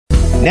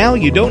Now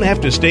you don't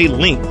have to stay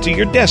linked to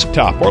your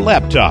desktop or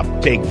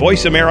laptop. Take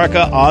Voice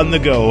America on the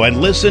go and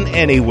listen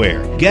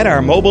anywhere. Get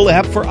our mobile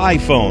app for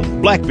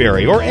iPhone,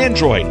 BlackBerry, or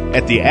Android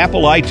at the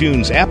Apple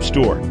iTunes App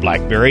Store,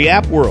 BlackBerry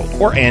App World,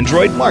 or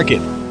Android Market.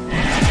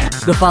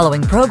 The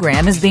following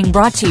program is being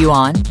brought to you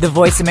on the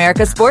Voice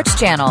America Sports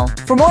Channel.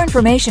 For more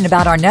information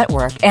about our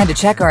network and to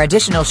check our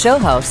additional show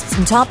hosts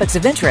and topics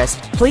of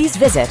interest, please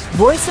visit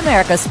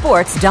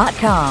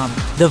voiceamericasports.com.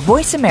 The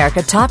Voice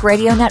America Talk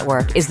Radio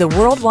Network is the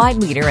worldwide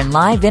leader in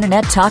live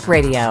Internet talk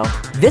radio.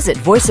 Visit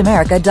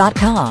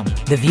voiceamerica.com.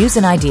 The views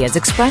and ideas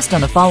expressed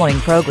on the following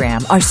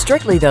program are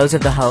strictly those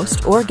of the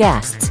host or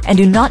guests and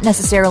do not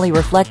necessarily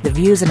reflect the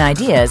views and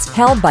ideas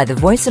held by the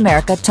Voice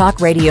America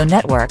Talk Radio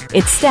Network,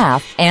 its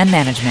staff, and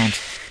management.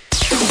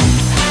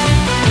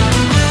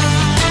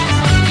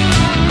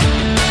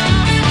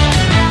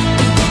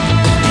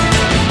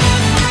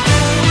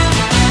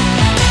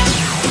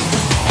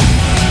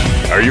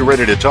 Are you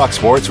ready to talk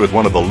sports with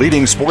one of the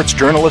leading sports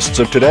journalists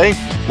of today?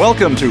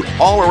 Welcome to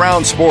All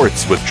Around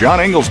Sports with John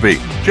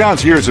Ingoldsby.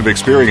 John's years of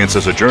experience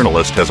as a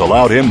journalist has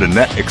allowed him to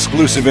net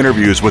exclusive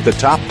interviews with the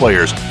top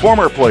players,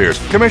 former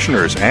players,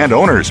 commissioners, and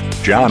owners.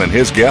 John and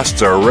his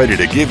guests are ready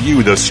to give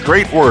you the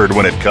straight word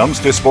when it comes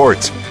to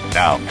sports.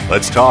 Now,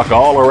 let's talk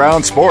all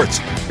around sports.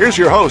 Here's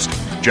your host,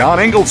 John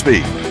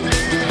Ingoldsby.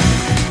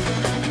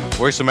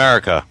 Voice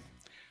America,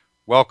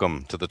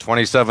 welcome to the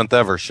 27th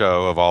ever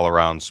show of All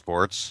Around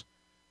Sports,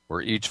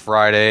 where each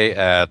Friday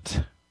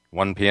at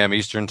 1 p.m.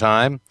 Eastern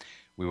Time,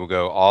 we will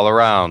go all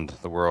around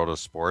the world of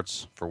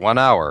sports for 1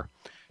 hour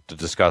to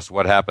discuss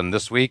what happened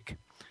this week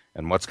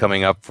and what's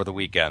coming up for the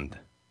weekend.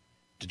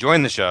 To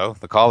join the show,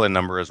 the call-in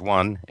number is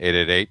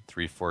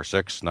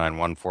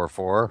 1-888-346-9144,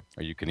 or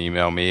you can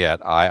email me at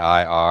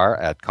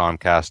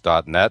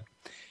iir@comcast.net,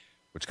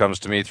 which comes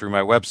to me through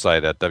my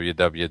website at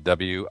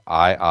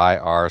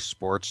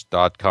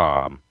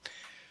www.iirsports.com.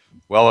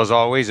 Well, as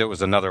always, it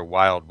was another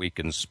wild week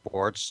in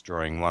sports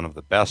during one of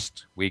the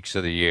best weeks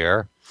of the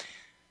year.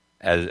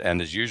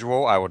 As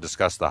usual, I will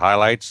discuss the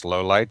highlights,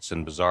 lowlights,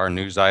 and bizarre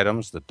news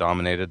items that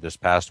dominated this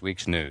past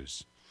week's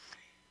news.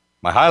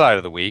 My highlight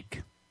of the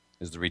week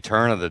is the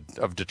return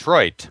of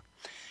Detroit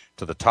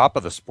to the top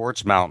of the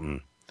sports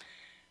mountain,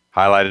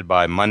 highlighted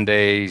by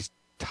Monday's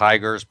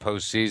Tigers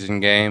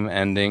postseason game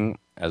ending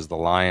as the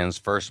Lions'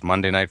 first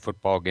Monday Night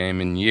Football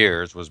game in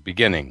years was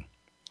beginning.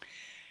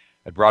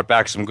 It brought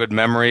back some good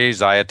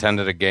memories. I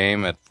attended a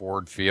game at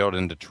Ford Field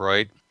in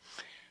Detroit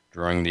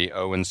during the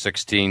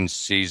 0-16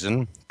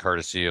 season,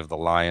 courtesy of the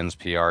Lions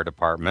PR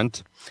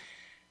department,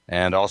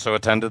 and also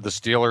attended the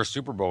Steelers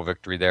Super Bowl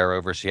victory there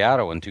over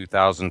Seattle in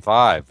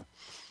 2005.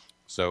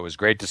 So it was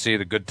great to see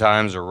the good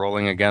times are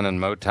rolling again in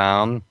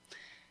Motown,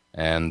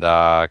 and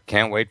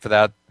can't wait for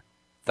that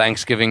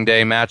Thanksgiving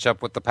Day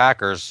matchup with the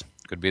Packers.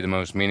 Could be the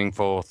most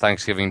meaningful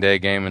Thanksgiving Day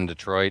game in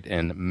Detroit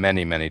in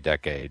many, many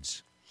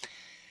decades.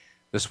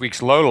 This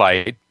week's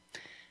lowlight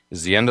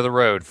is the end of the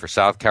road for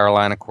South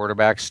Carolina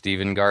quarterback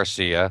Stephen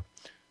Garcia,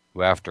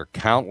 who after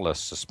countless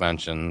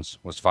suspensions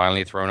was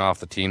finally thrown off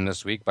the team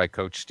this week by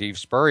Coach Steve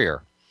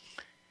Spurrier.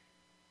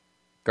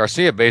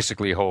 Garcia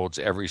basically holds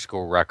every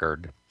school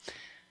record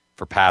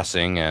for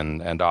passing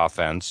and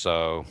offense,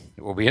 so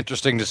it will be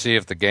interesting to see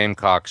if the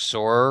Gamecocks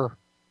soar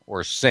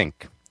or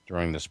sink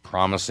during this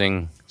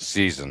promising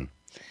season.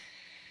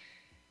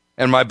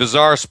 And my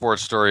bizarre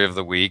sports story of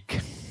the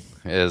week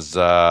is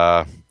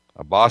a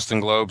Boston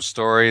Globe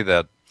story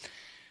that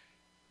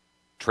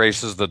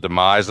traces the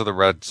demise of the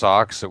Red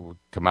Sox. It would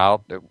come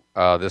out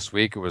this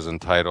week. It was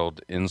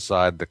entitled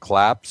Inside the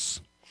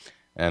Claps.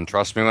 And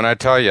trust me when I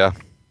tell you,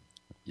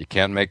 you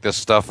can't make this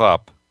stuff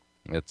up.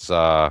 It's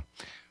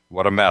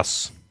what a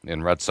mess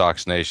in Red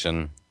Sox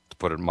Nation, to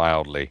put it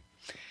mildly.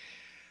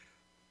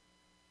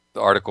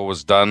 The article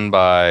was done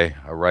by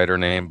a writer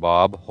named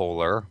Bob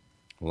Hohler,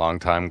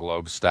 longtime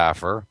Globe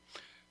staffer,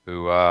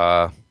 who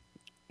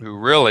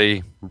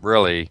really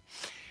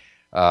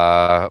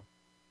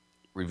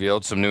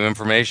revealed some new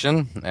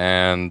information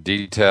and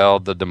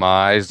detailed the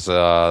demise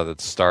that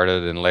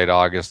started in late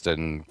August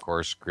and, of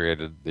course,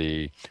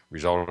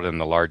 resulted in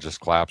the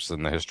largest collapse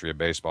in the history of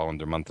baseball in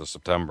the month of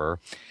September.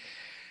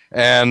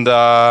 And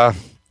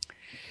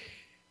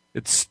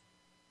it's,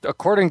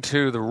 according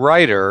to the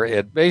writer,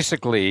 it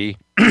basically,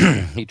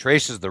 he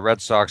traces the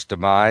Red Sox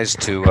demise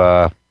to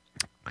a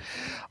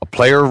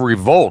player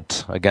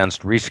revolt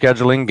against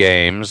rescheduling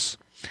games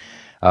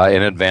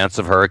in advance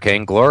of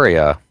Hurricane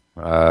Gloria.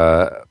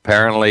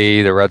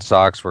 Apparently, the Red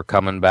Sox were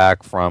coming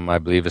back from, I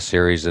believe, a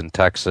series in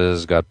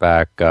Texas, got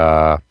back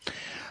on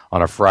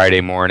a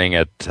Friday morning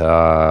at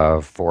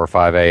 4 or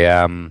 5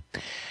 a.m.,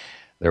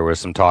 There was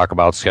some talk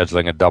about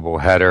scheduling a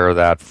doubleheader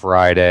that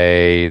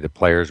Friday. The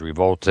players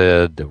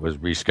revolted. It was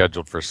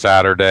rescheduled for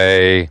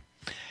Saturday,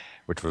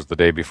 which was the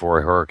day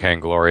before Hurricane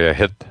Gloria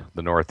hit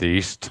the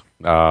Northeast.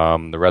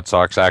 The Red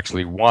Sox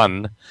actually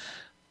won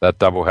that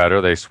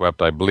doubleheader. They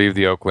swept, I believe,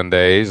 the Oakland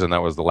A's, and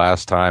that was the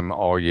last time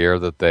all year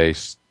that they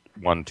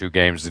won 2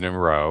 games in a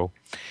row.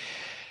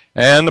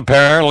 And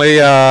apparently,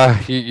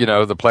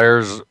 the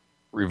players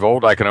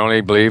revolt, I can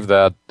only believe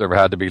that there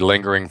had to be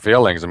lingering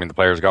feelings. I mean, the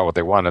players got what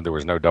they wanted. There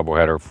was no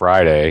doubleheader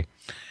Friday.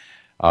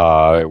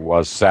 It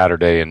was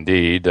Saturday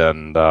indeed,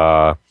 and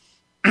so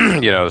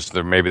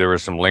maybe there were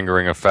some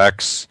lingering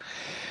effects.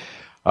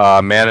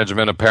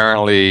 Management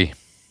apparently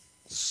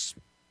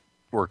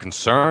were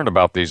concerned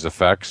about these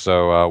effects,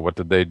 so what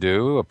did they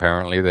do?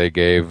 Apparently they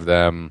gave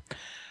them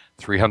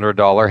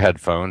 $300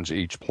 headphones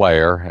each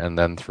player, and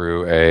then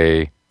threw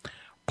a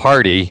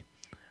party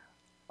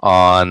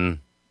on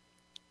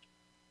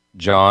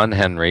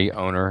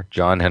owner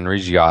John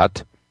Henry's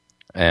yacht.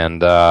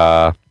 And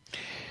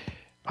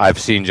I've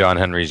seen John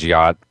Henry's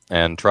yacht,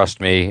 and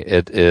trust me,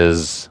 it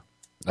is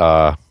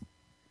quite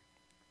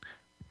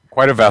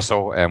a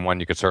vessel, and one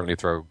you could certainly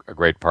throw a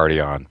great party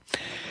on.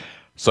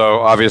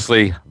 So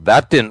obviously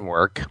that didn't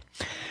work.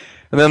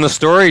 And then the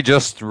story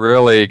just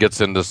really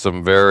gets into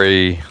some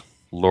very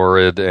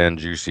lurid and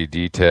juicy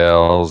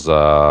details.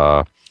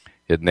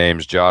 It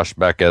names Josh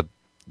Beckett,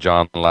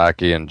 John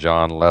Lackey, and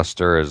John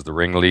Lester as the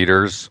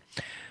ringleaders,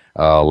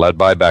 led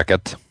by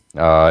Beckett,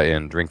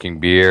 in drinking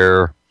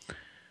beer,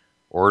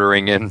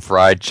 ordering in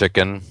fried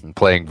chicken, and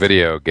playing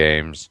video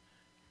games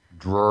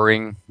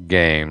during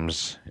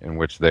games in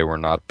which they were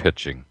not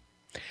pitching.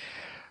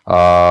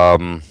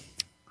 The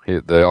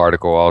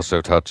article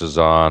also touches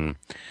on,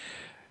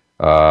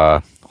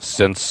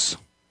 since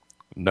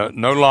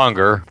no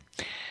longer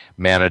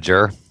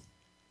manager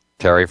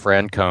Terry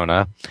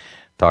Francona,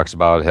 talks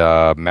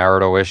about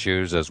marital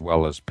issues as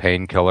well as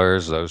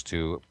painkillers. Those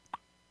two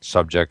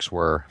subjects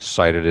were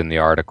cited in the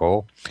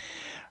article,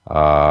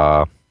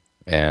 and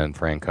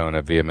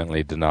Francona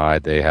vehemently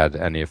denied they had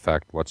any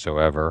effect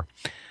whatsoever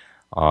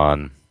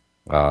on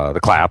the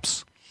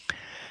claps.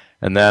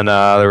 And then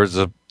there was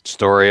a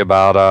story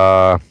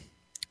about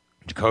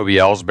Jacoby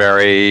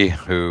Ellsbury,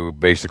 who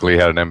basically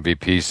had an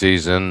MVP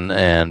season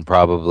and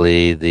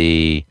probably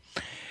the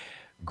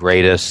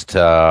greatest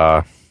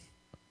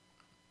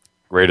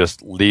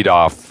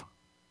leadoff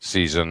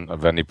season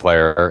of any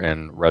player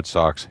in Red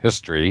Sox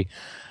history.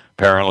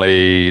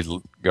 Apparently,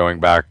 going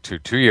back to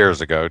 2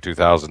 years ago,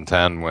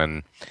 2010,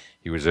 when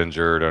he was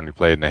injured, only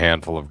played in a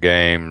handful of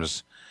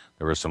games,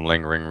 there was some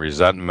lingering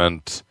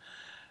resentment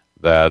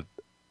that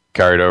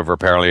carried over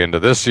apparently into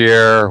this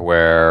year,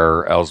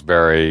 where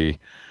Ellsbury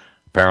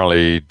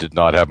apparently did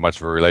not have much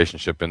of a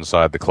relationship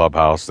inside the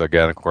clubhouse,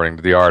 again, according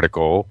to the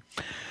article.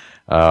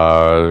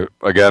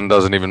 Again,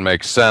 doesn't even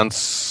make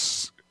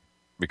sense,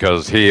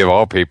 because he, of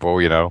all people,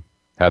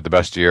 had the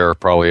best year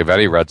probably of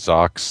any Red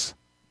Sox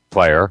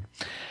player.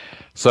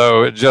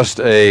 So just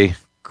a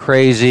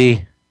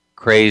crazy,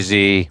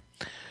 crazy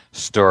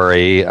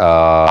story.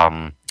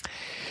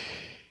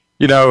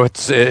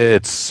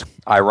 It's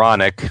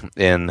ironic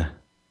in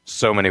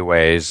so many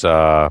ways.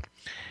 I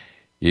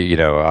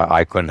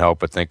couldn't help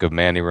but think of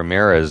Manny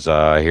Ramirez.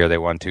 Here they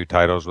won 2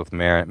 titles with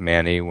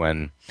Manny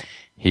when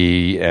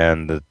he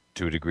and,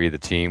 to a degree, the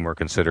team were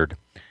considered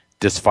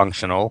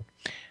dysfunctional.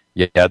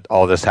 Yet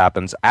all this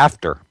happens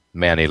after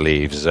Manny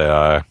leaves.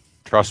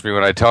 Trust me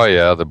when I tell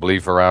you, the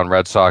belief around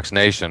Red Sox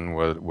Nation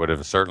would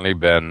have certainly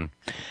been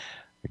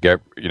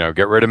get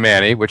rid of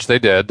Manny, which they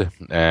did,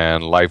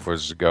 and life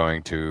was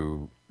going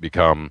to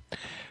become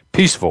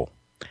peaceful.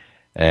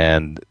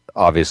 And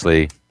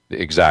obviously,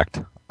 the exact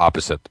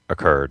opposite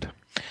occurred.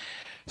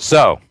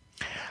 So,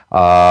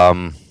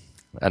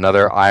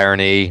 another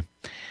irony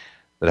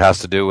that has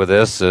to do with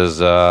this is,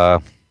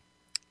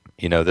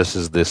 this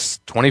is this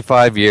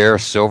 25-year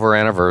silver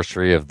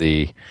anniversary of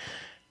the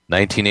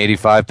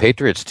 1985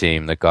 Patriots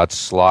team that got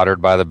slaughtered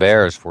by the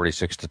Bears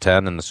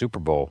 46-10 in the Super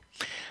Bowl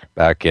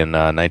back in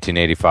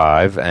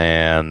 1985.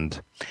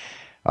 And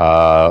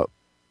they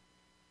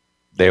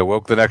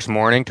awoke the next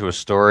morning to a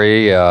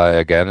story,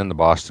 again in the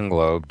Boston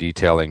Globe,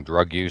 detailing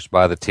drug use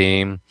by the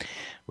team,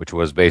 which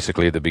was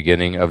basically the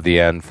beginning of the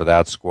end for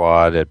that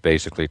squad. It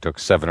basically took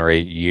 7 or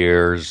 8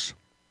 years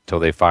till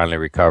they finally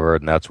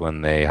recovered, and that's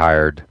when they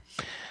hired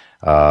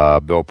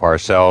Bill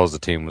Parcells. The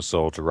team was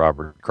sold to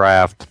Robert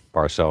Kraft.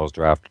 Parcells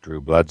drafted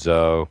Drew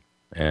Bledsoe,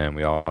 and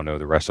we all know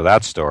the rest of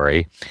that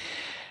story.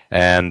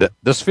 And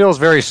this feels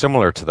very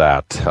similar to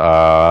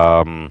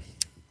that.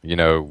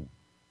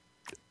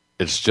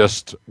 It's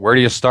just, where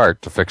do you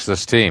start to fix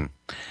this team?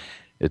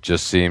 It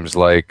just seems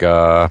like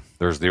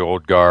there's the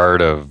old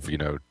guard of,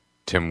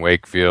 Tim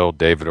Wakefield,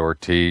 David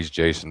Ortiz,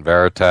 Jason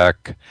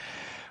Varitek.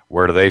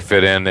 Where do they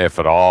fit in, if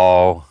at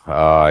all?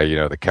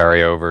 The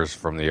carryovers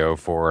from the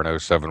 04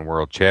 and 07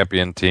 World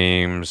Champion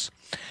teams.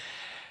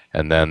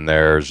 And then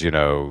there's,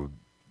 the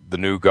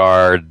new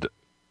guard,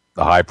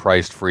 the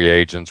high-priced free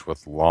agents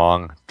with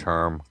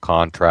long-term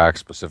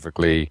contracts,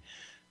 specifically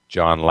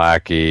John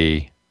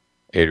Lackey,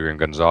 Adrian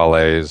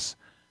Gonzalez,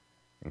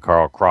 and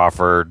Carl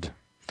Crawford.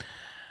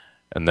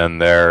 And then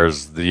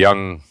there's the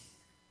young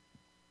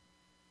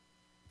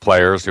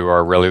players who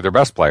are really their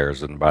best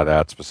players, and by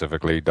that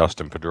specifically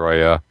Dustin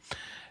Pedroia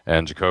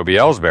and Jacoby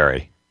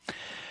Ellsbury.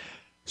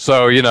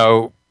 So,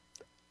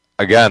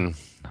 again,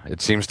 it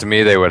seems to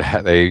me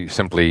they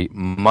simply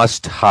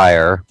must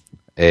hire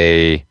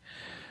a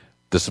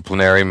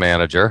disciplinary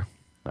manager,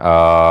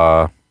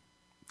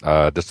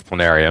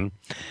 disciplinarian,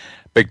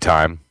 big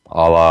time,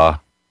 a la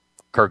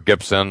Kirk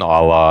Gibson,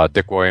 a la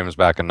Dick Williams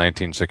back in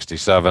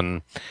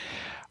 1967.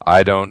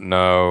 I don't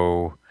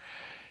know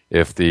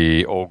if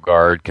the old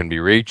guard can be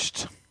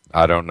reached.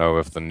 I don't know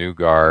if the new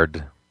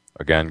guard,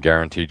 again,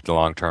 guaranteed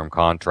long-term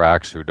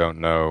contracts, who don't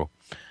know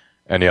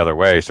any other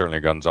way, certainly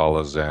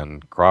Gonzalez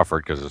and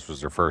Crawford, because this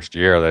was their first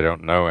year, they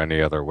don't know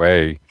any other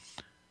way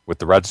with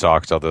the Red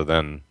Sox other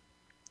than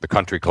the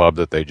country club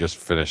that they just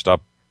finished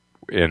up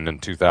in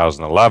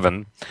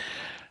 2011.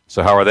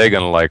 So how are they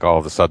going to, like, all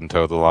of a sudden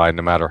toe the line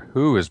no matter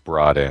who is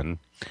brought in?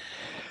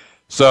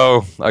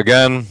 So,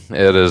 again,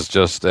 it is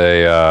just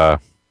a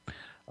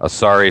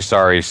sorry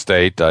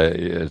state.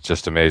 It's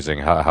just amazing.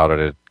 How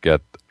did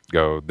it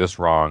go this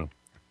wrong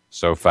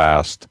so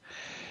fast?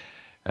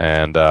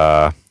 And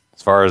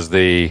as far as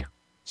the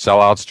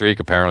sellout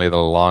streak, apparently the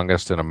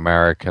longest in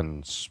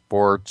American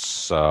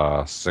sports,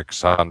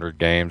 600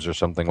 games or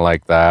something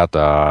like that.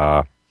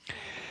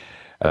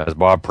 As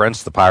Bob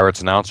Prince, the Pirates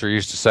announcer,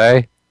 used to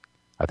say,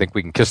 I think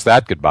we can kiss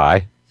that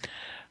goodbye.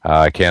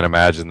 I can't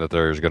imagine that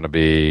there's going to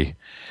be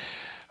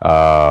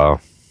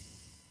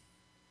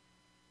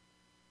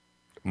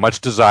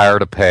much desire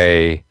to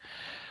pay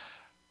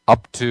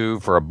up to,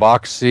 for a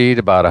box seat,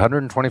 about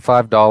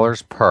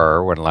 $125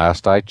 per, when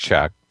last I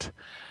checked.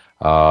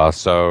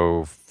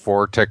 So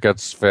 4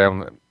 tickets,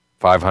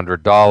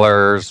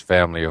 $500,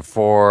 family of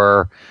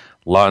 4,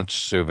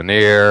 lunch,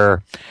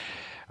 souvenir.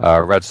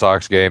 Red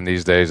Sox game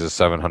these days is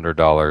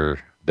 $700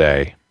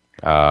 day.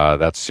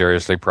 That's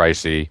seriously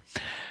pricey,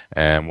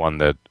 and one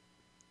that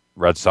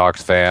Red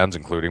Sox fans,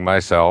 including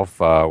myself,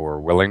 were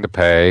willing to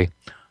pay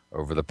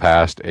over the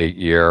past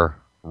 8-year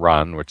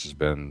run, which has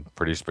been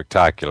pretty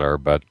spectacular.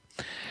 But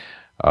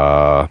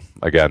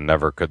again,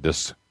 never could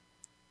this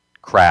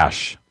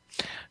crash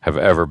have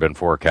ever been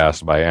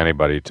forecast by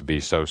anybody to be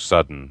so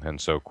sudden and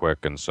so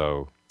quick and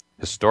so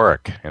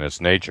historic in its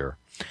nature.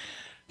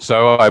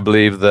 So I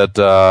believe that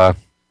the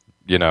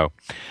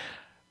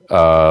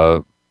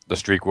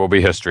streak will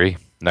be history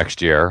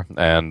next year,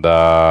 and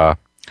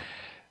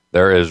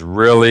there is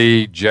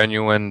really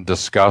genuine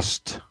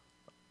disgust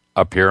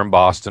up here in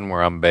Boston,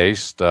 where I'm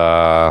based.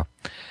 I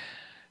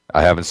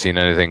haven't seen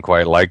anything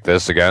quite like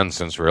this again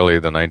since really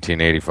the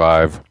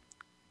 1985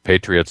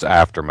 Patriots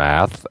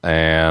aftermath,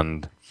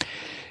 and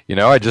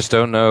I just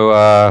don't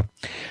know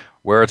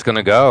where it's going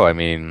to go. I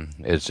mean,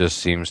 it just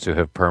seems to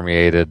have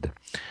permeated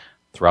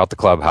throughout the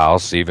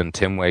clubhouse. Even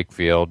Tim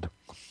Wakefield,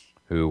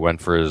 who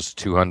went for his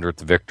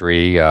 200th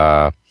victory,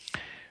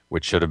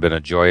 which should have been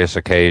a joyous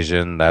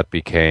occasion, that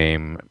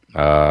became,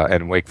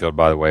 and Wakefield,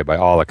 by the way, by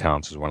all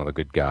accounts, is one of the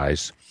good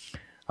guys,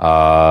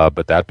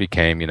 but that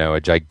became,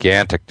 a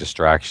gigantic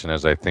distraction,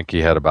 as I think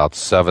he had about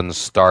 7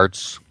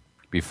 starts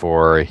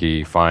before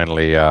he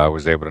finally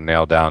was able to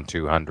nail down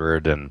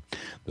 200, and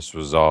this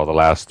was all, the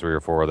last 3 or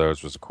 4 of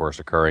those was, of course,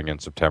 occurring in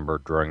September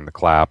during the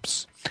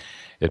collapse.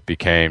 It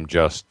became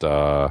just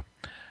a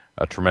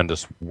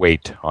tremendous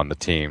weight on the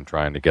team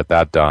trying to get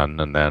that done,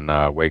 and then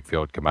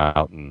Wakefield came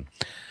out and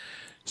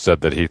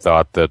said that he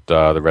thought that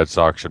the Red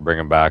Sox should bring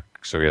him back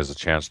so he has a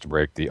chance to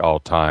break the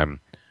all-time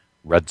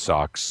Red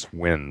Sox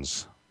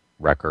wins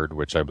record,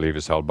 which I believe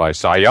is held by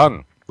Cy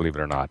Young, believe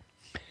it or not.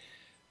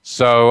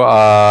 So,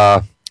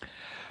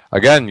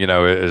 again,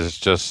 it's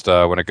just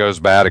when it goes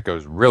bad, it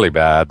goes really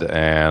bad,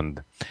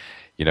 and,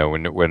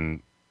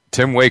 when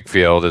Tim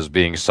Wakefield is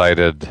being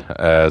cited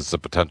as a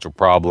potential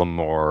problem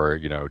or,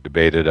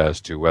 debated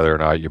as to whether or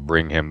not you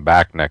bring him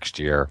back next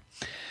year,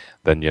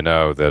 then you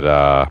know that,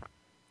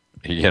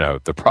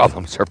 the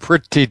problems are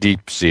pretty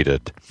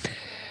deep-seated.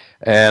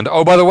 And,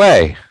 oh, by the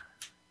way, in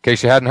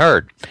case you hadn't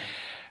heard,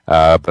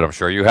 but I'm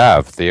sure you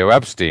have, Theo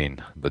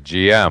Epstein, the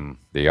GM,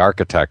 the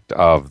architect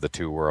of the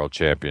 2 world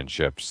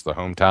championships, the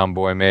hometown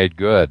boy made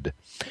good,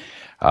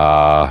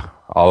 all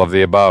of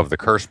the above, the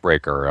curse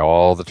breaker,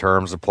 all the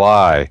terms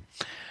apply.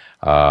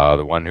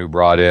 The one who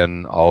brought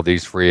in all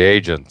these free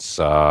agents.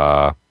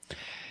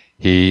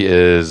 He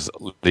is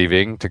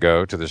leaving to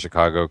go to the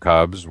Chicago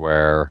Cubs,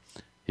 where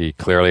he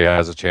clearly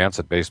has a chance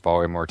at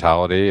baseball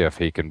immortality if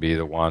he can be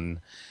the one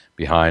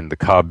behind the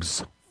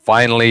Cubs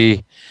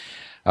finally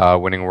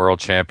winning a world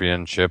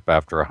championship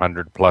after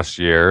 100-plus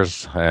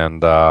years.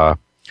 And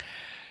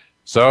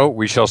so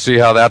we shall see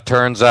how that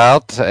turns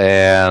out.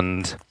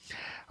 And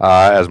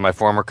as my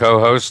former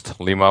co-host,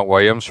 Lemont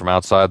Williams from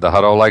Outside the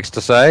Huddle likes to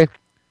say,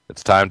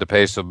 it's time to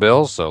pay some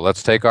bills, so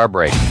let's take our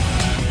break.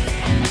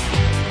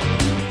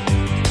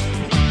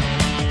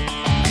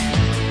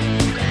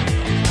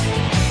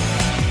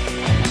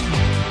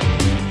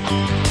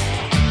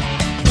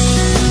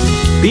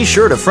 Be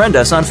sure to friend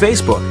us on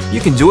Facebook. You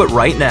can do it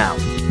right now.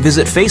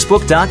 Visit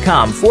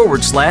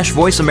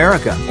facebook.com/Voice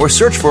America or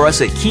search for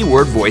us at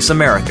keyword Voice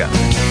America.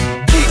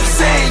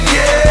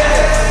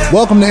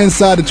 Welcome to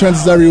Inside the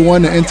Trenches,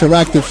 everyone, an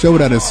interactive show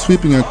that is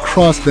sweeping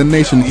across the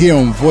nation here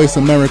on Voice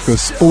America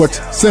Sports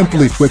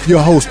Simply with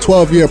your host,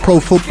 12-year pro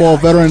football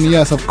veteran,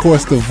 yes, of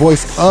course, the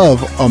voice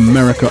of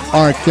America,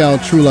 R. Cal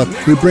Trula.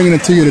 We're bringing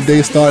it to you. The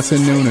day starts at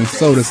noon, and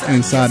so does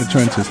Inside the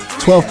Trenches.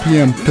 12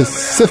 p.m.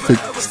 Pacific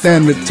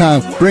Standard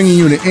Time, bringing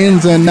you the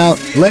ins and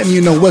outs, letting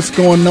you know what's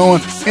going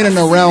on in and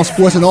around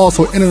sports and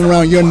also in and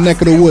around your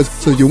neck of the woods.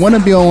 So if you want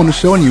to be on the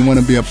show and you want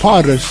to be a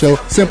part of the show,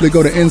 simply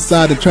go to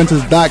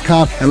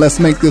InsideTheTrenches.com and let's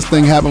make this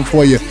thing happen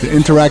for you. The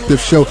interactive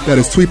show that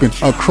is sweeping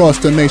across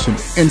the nation.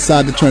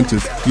 Inside the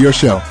Trenches, your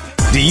show.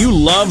 Do you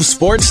love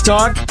sports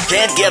talk?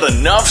 Can't get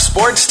enough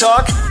sports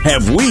talk?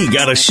 Have we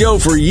got a show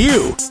for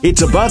you?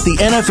 It's about the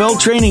NFL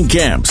training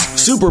camps,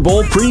 Super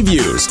Bowl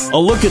previews, a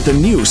look at the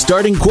new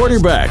starting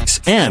quarterbacks,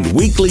 and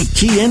weekly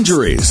key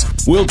injuries.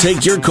 We'll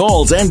take your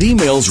calls and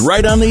emails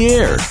right on the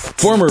air.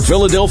 Former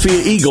Philadelphia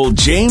Eagle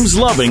James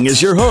Loving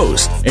is your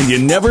host, and you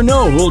never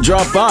know who'll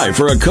drop by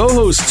for a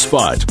co-host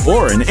spot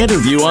or an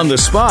interview on the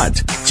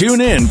spot. Tune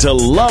in to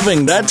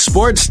Loving That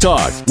Sports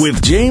Talk with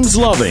James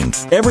Loving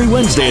every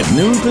Wednesday at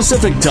noon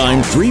Pacific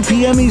Time, 3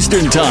 p.m.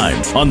 Eastern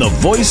Time on the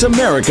Voice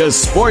America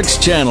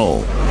Sports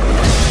Channel.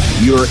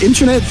 Your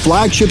internet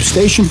flagship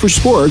station for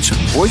sports,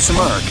 Voice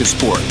America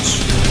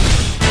Sports.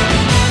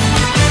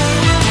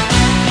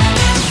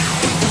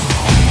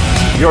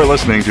 You're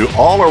listening to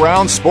All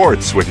Around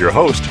Sports with your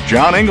host,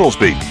 John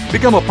Ingoldsby.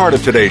 Become a part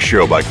of today's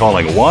show by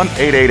calling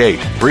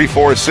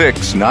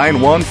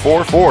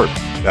 1-888-346-9144.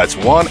 That's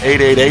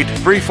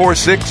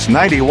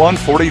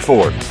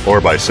 1-888-346-9144.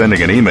 Or by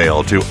sending an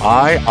email to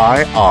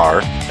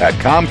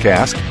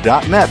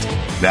iir@comcast.net.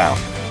 Now,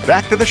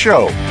 back to the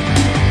show.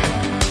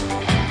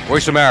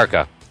 Voice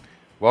America,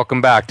 welcome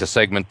back to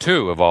segment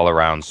 2 of All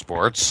Around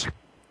Sports.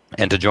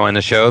 And to join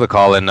the show, the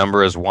call-in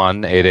number is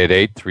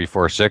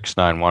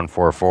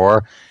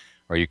 1-888-346-9144,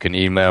 or you can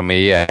email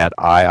me at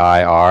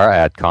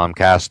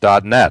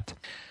iir@comcast.net.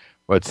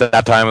 Well, it's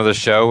that time of the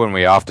show when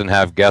we often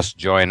have guests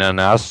joining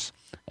us,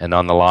 and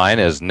on the line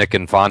is Nick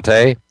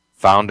Infante,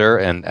 founder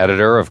and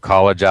editor of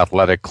College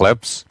Athletic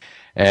Clips.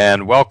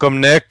 And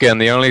welcome, Nick, and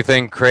the only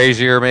thing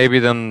crazier maybe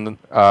than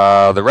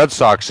the Red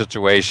Sox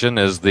situation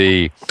is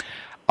the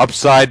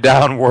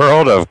upside-down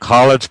world of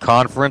college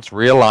conference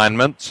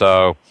realignment,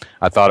 so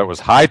I thought it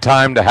was high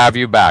time to have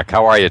you back.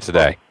 How are you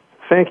today?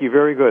 Thank you.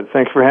 Very good.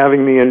 Thanks for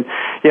having me. And,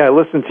 yeah, I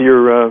listened to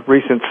your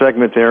recent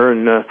segment there,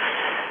 and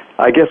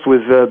I guess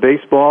with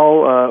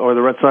baseball or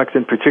the Red Sox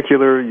in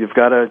particular, you've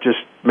got to just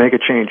make a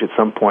change at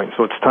some point,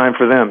 so it's time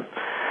for them.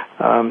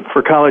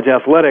 For college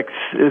athletics,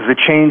 the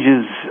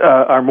changes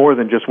are more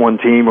than just one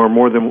team or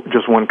more than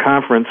just one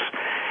conference,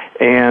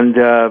 and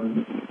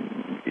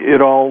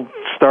it all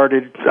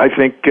started, I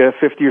think,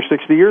 50 or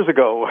 60 years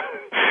ago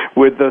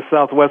with the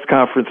Southwest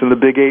Conference and the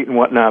Big Eight and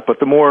whatnot. But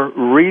the more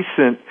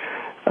recent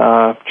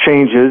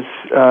changes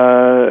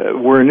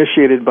were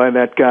initiated by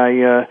that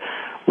guy,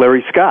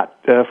 Larry Scott,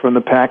 from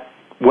the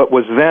what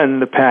was then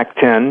the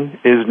Pac-10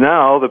 is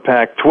now the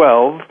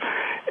Pac-12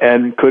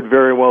 and could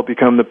very well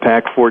become the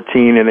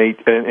Pac-14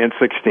 and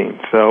 16.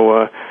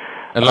 So,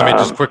 and let me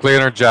just quickly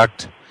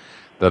interject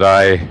that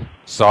I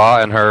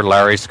saw and heard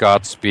Larry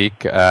Scott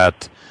speak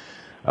at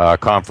a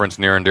conference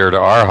near and dear to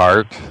our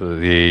heart,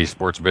 the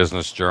Sports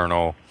Business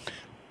Journal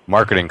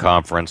marketing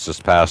conference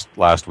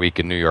last week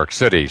in New York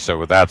City. So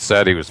with that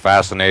said, he was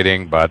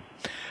fascinating, but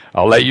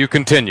I'll let you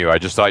continue. I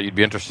just thought you'd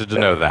be interested to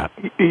know that.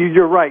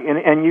 You're right,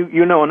 and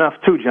you know enough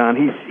too, John.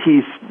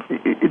 He's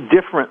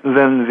different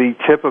than the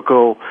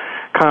typical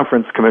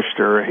conference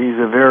commissioner. He's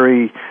a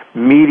very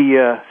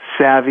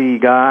media-savvy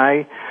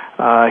guy.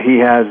 He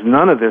has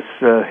none of this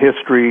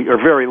history, or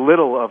very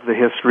little of the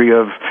history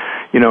of,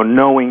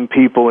 knowing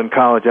people in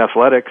college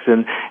athletics,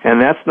 and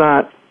that's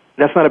not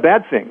a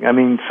bad thing. I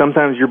mean,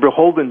 sometimes you're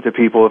beholden to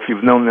people if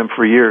you've known them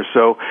for years.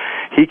 So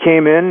he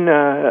came in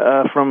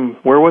from,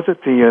 where was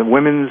it? The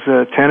Women's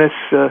Tennis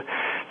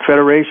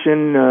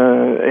Federation,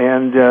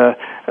 and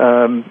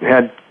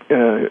had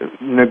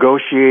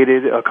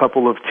negotiated a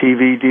couple of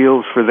TV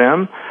deals for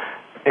them,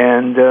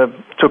 and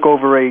took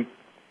over a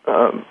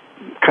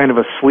kind of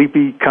a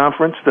sleepy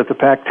conference that the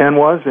Pac-10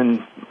 was,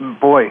 and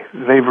boy,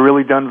 they've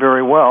really done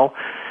very well,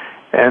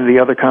 and the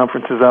other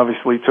conferences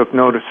obviously took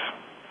notice.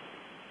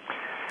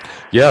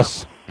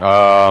 Yes.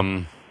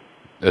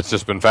 It's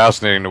just been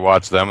fascinating to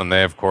watch them, and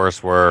they, of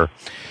course, were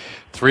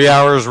 3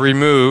 hours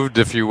removed,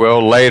 if you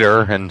will,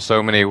 later in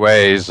so many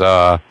ways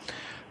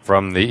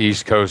from the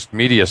East Coast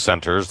media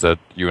centers that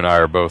you and I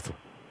are both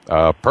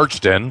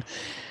perched in.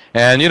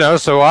 And,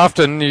 so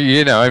often,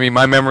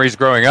 my memories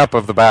growing up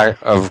of the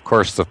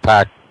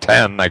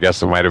Pac-10, I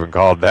guess it might have been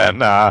called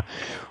then,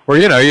 where,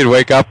 you'd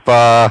wake up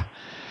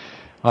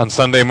on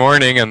Sunday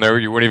morning and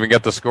you wouldn't even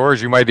get the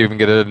scores. You might even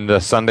get it into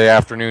Sunday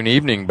afternoon,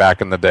 evening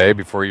back in the day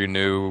before you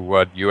knew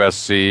what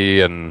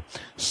USC and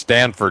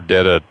Stanford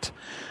did at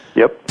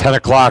 10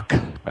 o'clock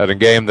at a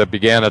game that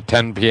began at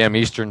 10 p.m.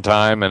 Eastern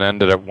Time and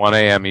ended at 1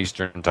 a.m.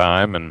 Eastern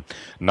Time, and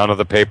none of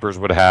the papers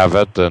would have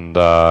it. And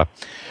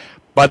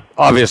but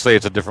obviously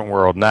it's a different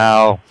world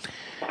now,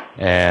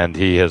 and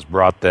he has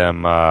brought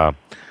them a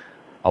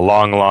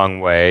long, long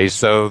way.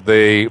 So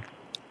the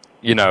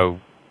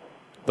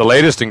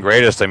latest and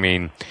greatest,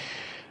 we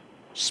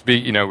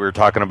were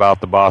talking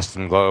about the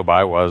Boston Globe.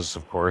 I was,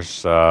 of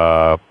course,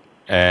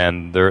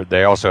 and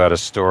they also had a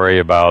story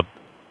about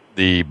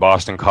the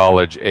Boston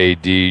College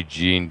AD,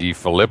 Gene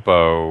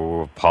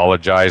DiFilippo,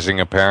 apologizing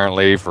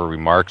apparently for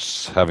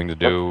remarks having to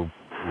do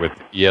with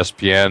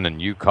ESPN and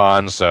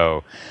UConn.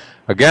 So,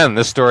 again,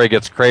 this story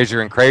gets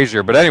crazier and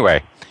crazier. But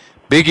anyway,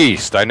 Big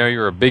East. I know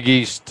you're a Big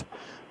East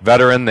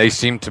veteran. They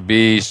seem to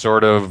be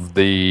sort of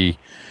the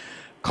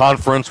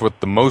conference with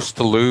the most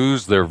to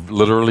lose. They're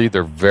literally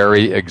their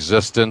very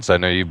existence. I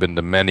know you've been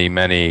to many,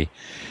 many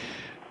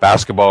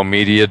basketball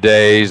media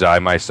days. I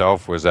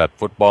myself was at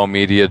football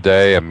media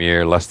day a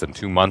mere less than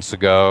 2 months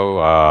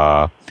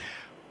ago.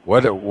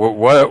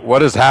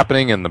 What is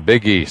happening in the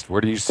Big East?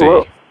 Where do you see?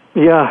 Well,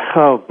 yeah,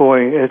 oh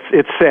boy,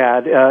 it's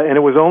sad, and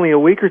it was only a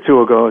week or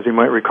two ago, as you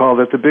might recall,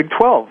 that the Big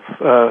 12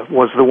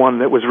 was the one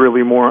that was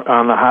really more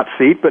on the hot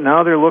seat. But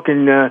now they're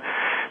looking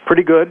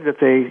pretty good. That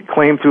they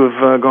claim to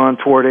have gone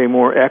toward a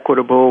more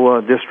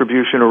equitable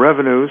distribution of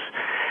revenues.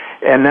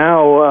 And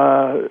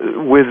now,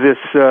 with this,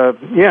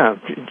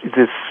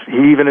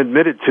 he even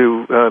admitted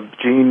to,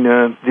 Gene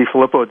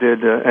DiFilippo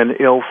did, an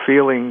ill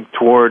feeling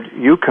toward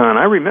UConn.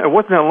 I remember, it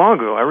wasn't that long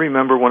ago. I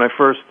remember when I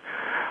first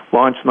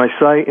launched my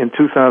site in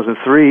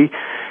 2003,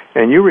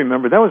 and you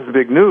remember that was the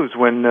big news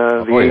when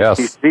the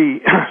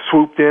ACC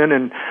swooped in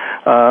and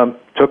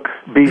took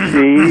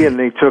BC, and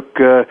they took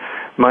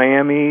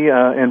Miami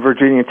and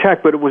Virginia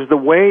Tech, but it was the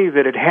way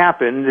that it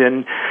happened,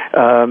 and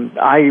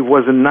I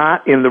was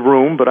not in the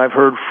room, but I've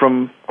heard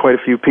from quite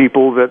a few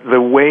people that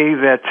the way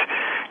that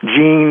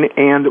Gene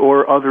and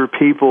or other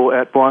people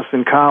at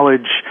Boston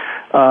College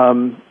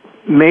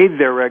made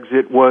their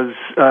exit was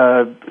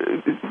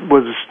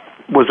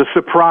a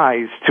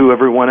surprise to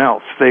everyone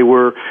else. They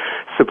were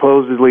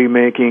supposedly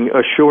making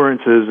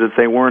assurances that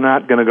they were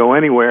not going to go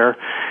anywhere,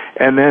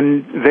 and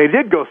then they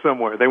did go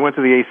somewhere. They went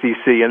to the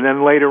ACC, and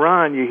then later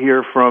on you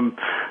hear from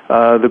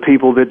the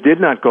people that did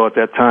not go at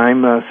that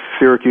time,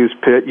 Syracuse,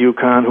 Pitt,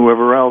 UConn,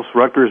 whoever else,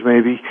 Rutgers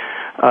maybe,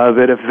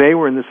 that if they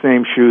were in the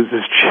same shoes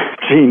as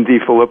Gene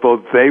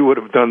DiFilippo, they would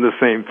have done the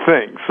same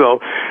thing. So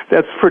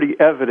that's pretty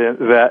evident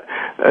that,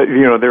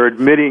 they're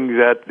admitting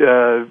that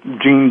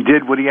Gene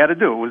did what he had to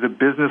do. It was a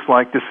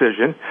business-like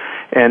decision.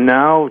 And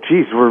now,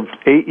 we're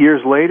 8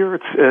 years later.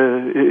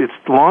 It's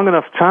long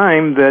enough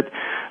time that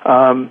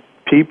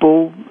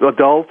people,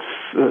 adults,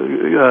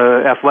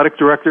 athletic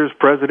directors,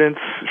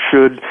 presidents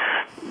should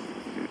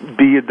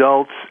be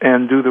adults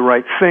and do the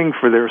right thing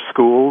for their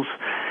schools.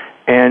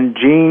 And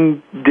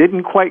Gene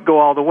didn't quite go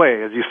all the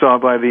way, as you saw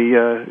by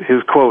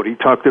his quote. He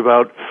talked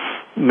about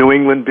New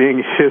England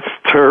being his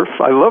turf.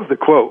 I love the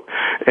quote.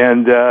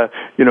 And,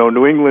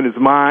 New England is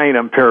mine.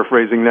 I'm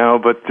paraphrasing now,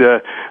 but,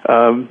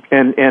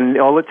 and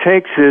all it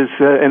takes is,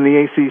 in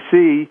the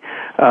ACC,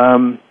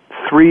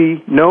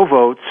 3 no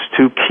votes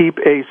to keep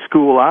a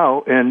school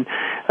out, and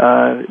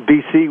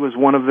BC was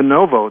one of the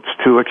no votes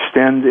to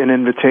extend an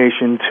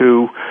invitation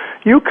to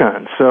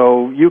UConn.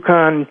 So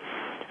UConn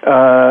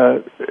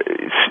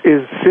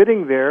is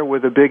sitting there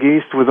with a Big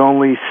East with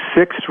only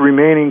 6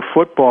 remaining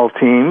football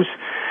teams.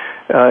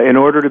 In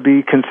order to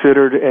be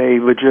considered a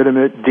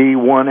legitimate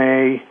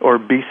D1A or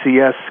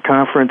BCS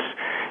conference,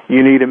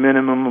 you need a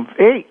minimum of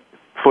 8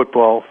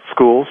 football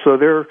schools. So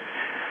they're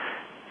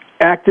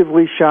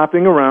actively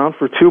shopping around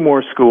for 2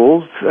 more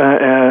schools,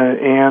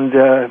 and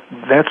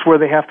that's where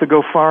they have to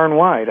go far and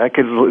wide. There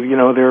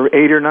are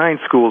 8 or 9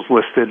 schools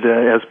listed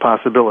as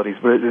possibilities,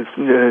 but it's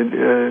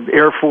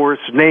Air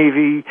Force,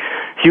 Navy,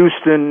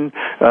 Houston,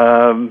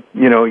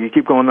 you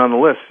keep going down the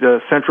list,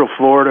 Central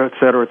Florida, et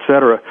cetera, et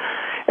cetera.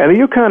 And the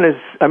UConn is,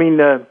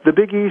 the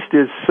Big East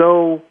is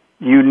so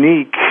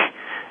unique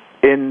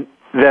in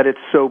that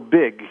it's so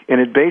big, and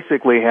it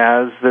basically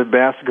has the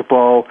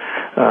basketball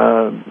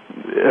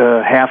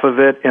half of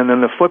it, and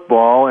then the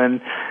football.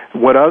 And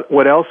what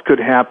else could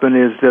happen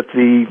is that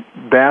the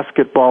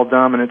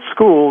basketball-dominant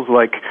schools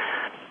like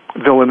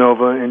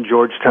Villanova and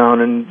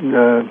Georgetown and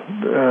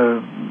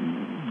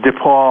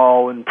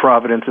DePaul and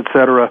Providence,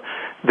 etc.,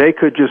 they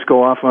could just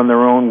go off on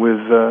their own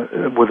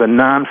with a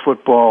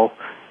non-football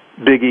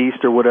Big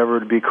East or whatever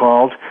it would be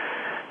called.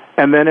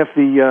 And then if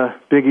the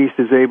Big East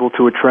is able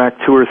to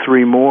attract 2 or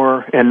 3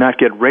 more and not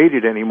get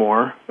rated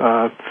anymore,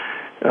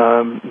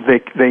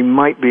 they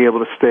might be able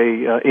to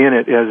stay in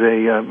it as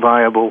a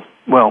viable,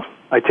 well,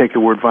 I take the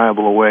word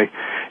viable away,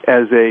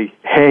 as a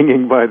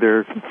hanging by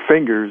their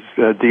fingers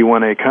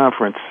D1A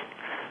conference.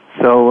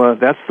 So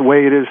that's the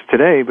way it is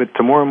today, but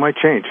tomorrow might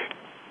change.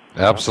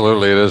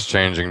 Absolutely, it is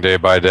changing day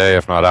by day,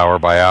 if not hour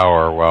by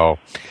hour. Well,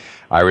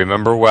 I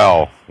remember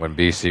well when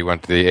BC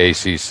went to the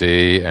ACC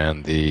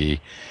and the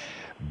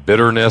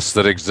bitterness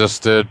that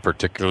existed,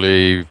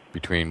 particularly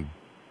between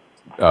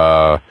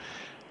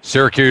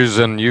Syracuse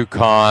and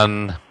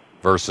UConn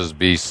versus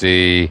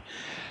BC.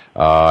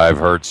 I've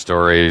heard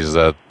stories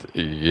that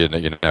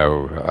you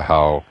know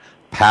how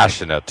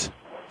passionate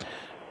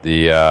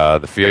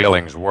the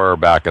feelings were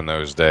back in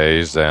those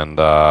days, and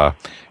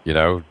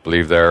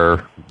believe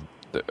they're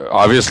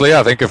obviously.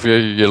 I think if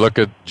you look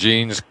at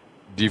Gene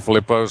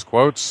DiFilippo's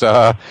quotes,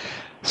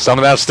 some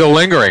of that's still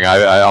lingering.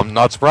 I'm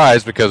not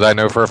surprised because I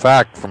know for a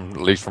fact, at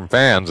least from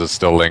fans, it's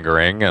still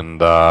lingering. And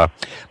let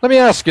me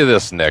ask you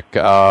this, Nick.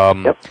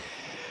 Yep.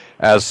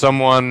 As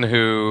someone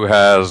who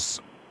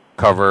has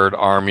covered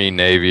Army,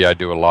 Navy, I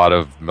do a lot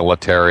of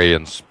military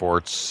and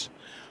sports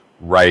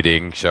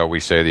writing, shall we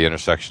say, the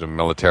intersection of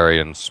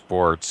military and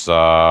sports.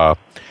 What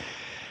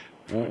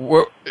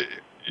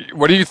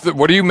do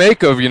you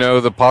make of,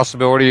 the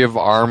possibility of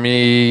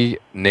Army,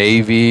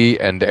 Navy,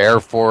 and Air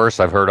Force?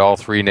 I've heard all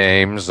three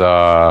names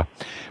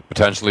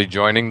potentially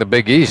joining the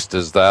Big East.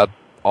 Is that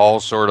all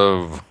sort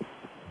of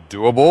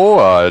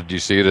doable? Do you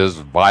see it as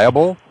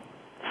viable?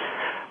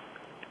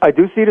 I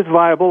do see it as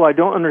viable. I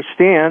don't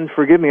understand,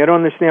 forgive me, I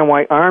don't understand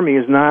why Army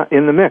is not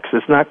in the mix.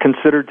 It's not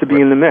considered to be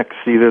in the mix.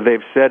 Either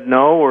they've said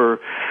no or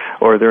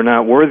they're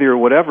not worthy or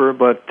whatever,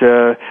 but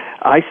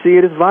I see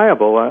it as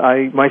viable.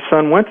 My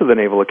son went to the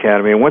Naval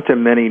Academy and went to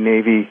many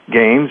Navy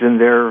games, and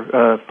they're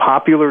a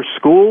popular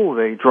school.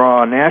 They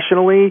draw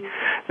nationally.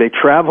 They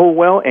travel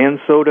well,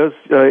 and so does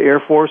Air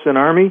Force and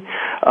Army.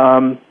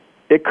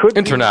 It could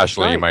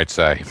internationally, be nice. You might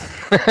say.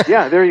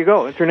 Yeah, there you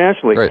go.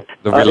 Internationally, right.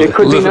 It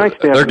could be nice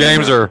to have their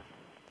games are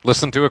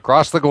listened to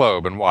across the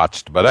globe and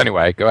watched. But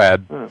anyway, go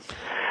ahead.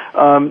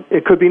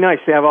 It could be nice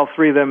to have all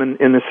three of them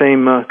in the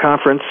same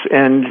conference.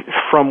 And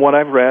from what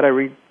I've read, I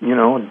read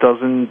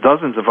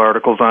dozens of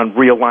articles on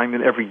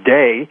realignment every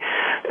day,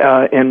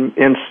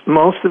 and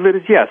most of it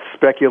is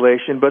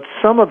speculation, but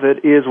some of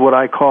it is what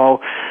I call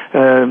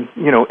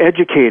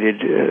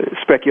educated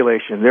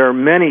speculation. There are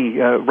many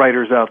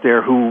writers out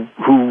there who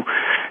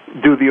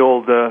do the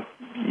old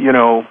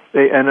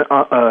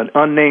an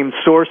unnamed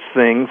source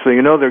thing, so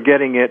they're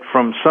getting it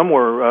from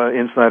somewhere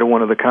inside of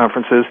one of the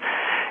conferences.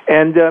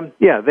 And,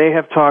 they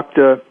have talked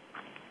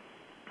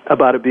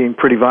about it being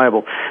pretty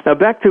viable. Now,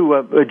 back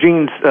to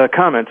Gene's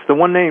comments. The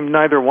one name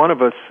neither one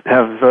of us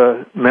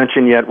have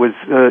mentioned yet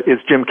is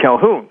Jim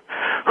Calhoun,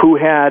 who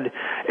had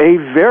a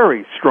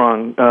very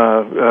strong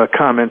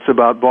comments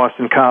about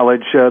Boston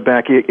College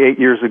back 8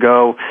 years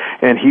ago,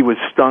 and he was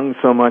stung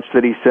so much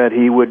that he said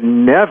he would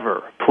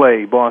never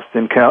play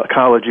Boston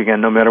College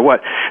again, no matter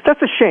what.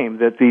 That's a shame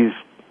that these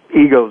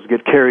egos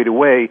get carried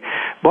away.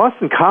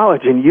 Boston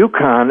College and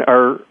UConn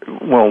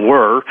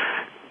were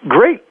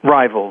great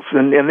rivals,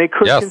 and they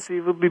could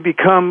conceivably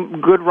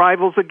become good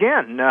rivals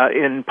again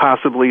in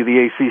possibly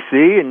the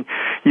ACC, and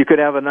you could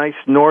have a nice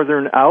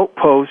northern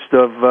outpost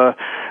of the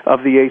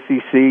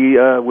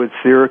ACC with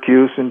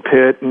Syracuse and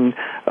Pitt and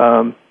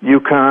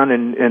UConn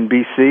and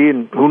BC,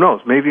 and who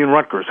knows, maybe in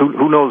Rutgers.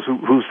 Who knows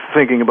who's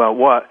thinking about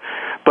what?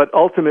 But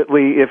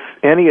ultimately, if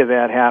any of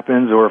that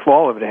happens, or if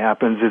all of it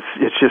happens,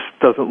 it just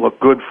doesn't look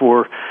good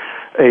for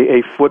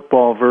a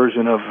football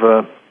version of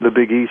the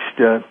Big East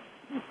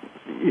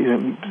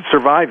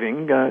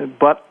surviving.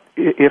 But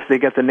if they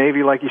get the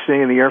Navy, like you say,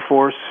 and the Air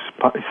Force,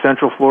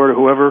 Central Florida,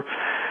 whoever,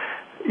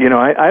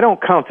 I don't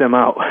count them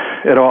out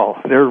at all.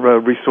 They're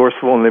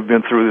resourceful, and they've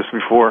been through this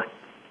before.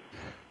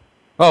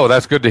 Oh,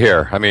 that's good to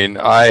hear. I mean,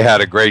 I had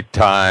a great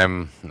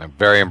time. I'm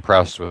very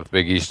impressed with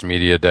Big East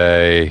Media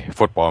Day,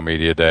 Football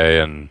Media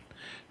Day, in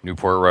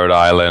Newport, Rhode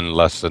Island,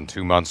 less than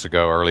 2 months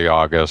ago, early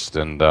August,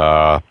 and, made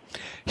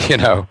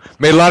a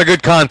lot of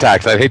good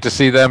contacts. I'd hate to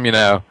see them,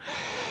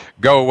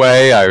 go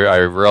away. I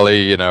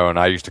really, and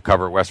I used to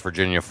cover West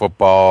Virginia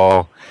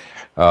football,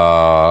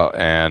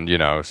 and,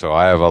 so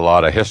I have a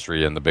lot of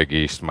history in the Big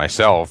East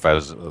myself,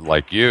 as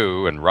like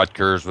you, and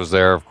Rutgers was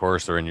there, of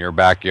course. They're in your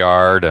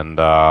backyard, and,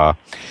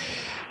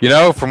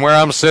 from where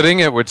I'm sitting,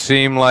 it would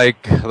seem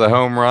like the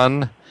home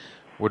run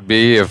would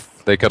be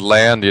if they could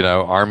land,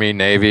 Army,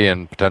 Navy,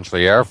 and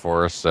potentially Air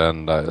Force,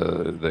 and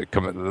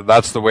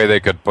that's the way they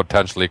could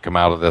potentially come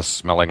out of this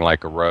smelling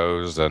like a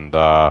rose. And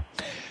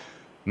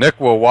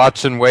Nick, we'll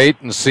watch and wait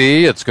and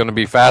see. It's going to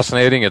be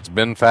fascinating. It's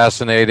been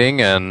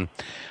fascinating, and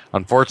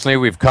unfortunately,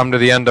 we've come to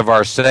the end of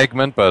our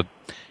segment, but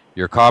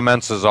your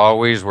comments, as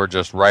always, were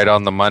just right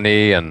on the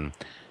money, and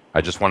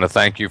I just want to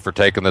thank you for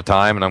taking the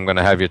time, and I'm going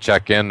to have you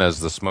check in as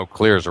the smoke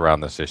clears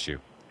around this issue.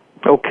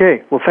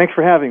 Okay. Well, thanks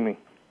for having me.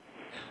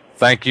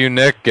 Thank you,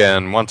 Nick.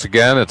 And once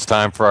again, it's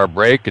time for our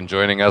break, and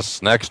joining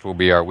us next will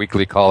be our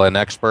weekly call-in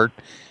expert,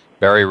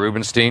 Barry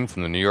Rubenstein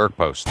from the New York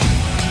Post.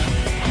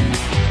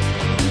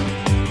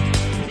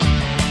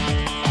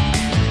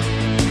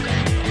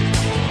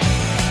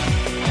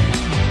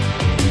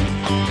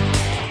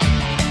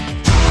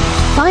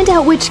 Find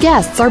out which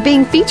guests are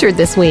being featured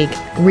this week.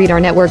 Read our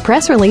network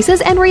press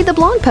releases and read the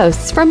blog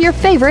posts from your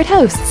favorite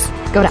hosts.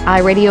 Go to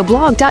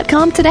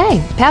iradioblog.com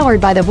today,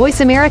 powered by the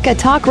Voice America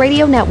Talk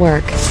Radio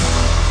Network.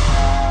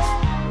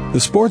 The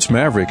Sports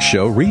Mavericks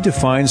Show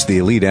redefines the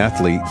elite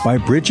athlete by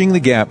bridging the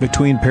gap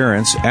between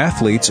parents,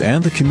 athletes,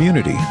 and the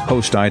community.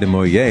 Host Ida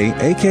Moyer,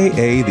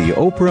 a.k.a. the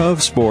Oprah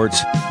of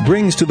Sports,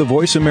 brings to the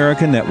Voice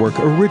America Network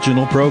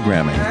original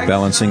programming,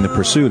 balancing the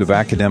pursuit of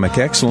academic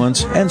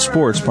excellence and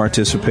sports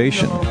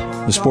participation.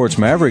 The Sports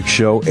Mavericks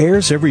Show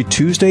airs every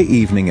Tuesday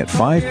evening at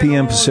 5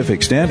 p.m.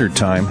 Pacific Standard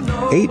Time,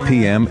 8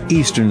 p.m.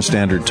 Eastern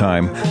Standard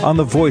Time on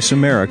the Voice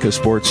America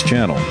Sports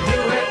Channel.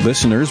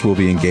 Listeners will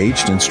be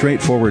engaged in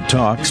straightforward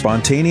talk,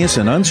 spontaneous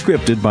and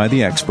unscripted by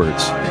the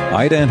experts.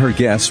 Ida and her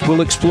guests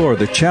will explore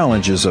the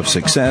challenges of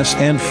success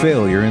and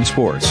failure in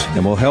sports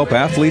and will help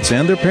athletes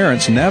and their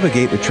parents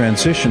navigate the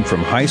transition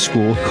from high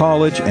school,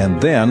 college, and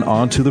then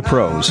on to the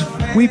pros.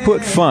 We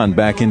put fun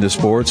back into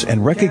sports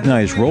and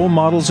recognize role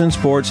models in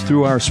sports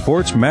through our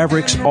Sports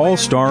Mavericks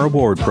All-Star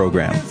Award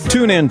program.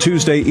 Tune in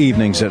Tuesday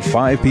evenings at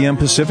 5 p.m.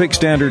 Pacific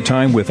Standard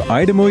Time with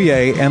Ida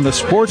Mouillet and the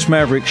Sports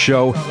Mavericks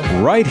Show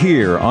right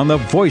here on the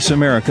Voice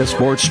America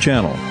Sports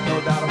Channel. The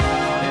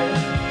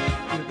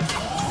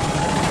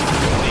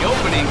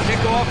opening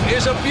kickoff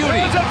is a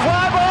beauty. It's a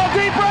fly ball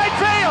deep right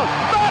field.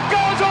 Back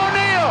goes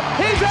O'Neal.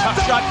 He's at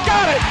the shot.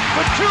 Got it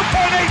with 2.8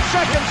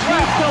 seconds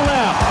left. To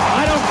left.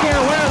 I don't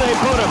care where they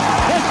put him.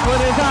 This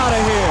one is out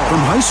of here. From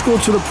high school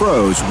to the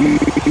pros, we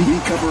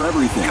cover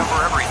everything.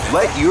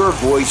 Let your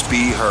voice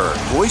be heard.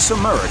 Voice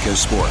America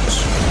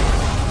Sports.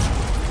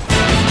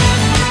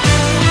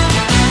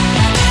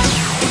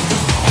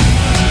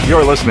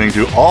 You're listening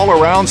to All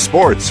Around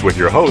Sports with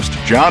your host,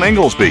 John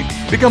Ingoldsby.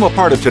 Become a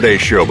part of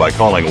today's show by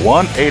calling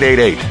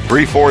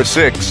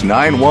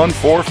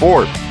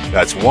 1-888-346-9144.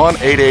 That's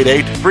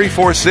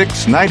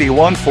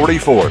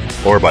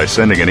 1-888-346-9144. Or by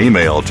sending an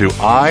email to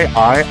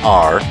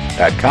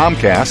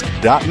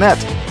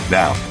iir@comcast.net.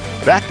 Now,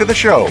 back to the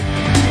show.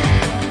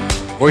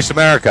 Voice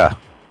America,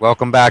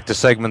 welcome back to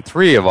segment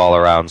 3 of All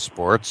Around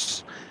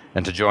Sports.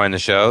 And to join the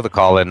show, the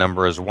call-in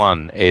number is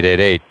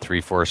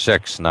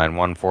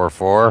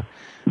 1-888-346-9144.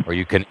 Or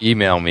you can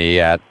email me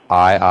at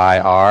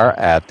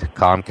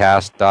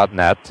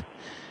iir@comcast.net.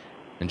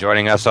 And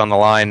joining us on the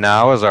line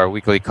now is our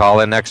weekly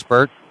call-in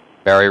expert,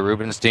 Barry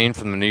Rubenstein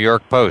from the New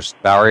York Post.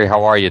 Barry,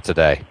 how are you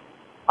today?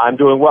 I'm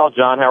doing well,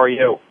 John. How are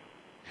you?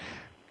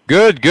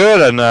 Good.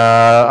 And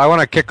I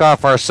want to kick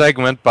off our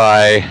segment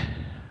by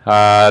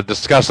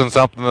discussing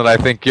something that I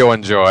think you'll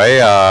enjoy,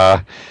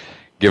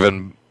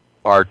 given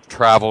our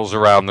travels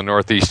around the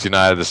Northeast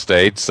United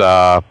States.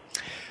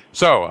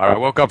 So I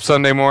woke up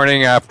Sunday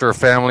morning after a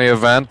family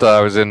event.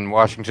 I was in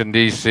Washington,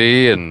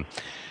 D.C., and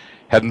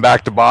heading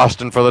back to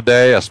Boston for the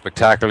day, a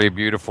spectacularly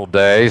beautiful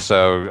day.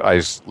 So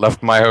I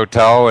left my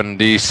hotel in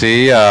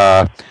D.C.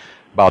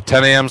 About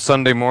 10 a.m.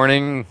 Sunday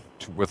morning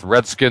with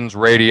Redskins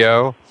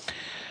radio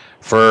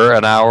for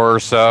an hour or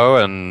so.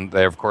 And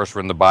they, of course,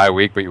 were in the bye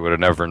week, but you would have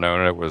never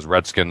known it. It was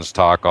Redskins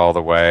talk all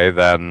the way.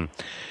 Then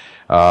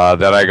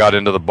I got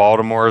into the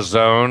Baltimore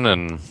zone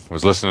and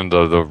was listening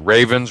to the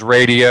Ravens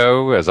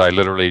radio as I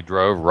literally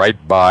drove right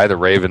by the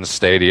Ravens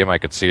stadium. I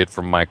could see it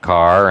from my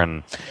car,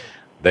 and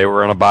they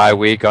were on a bye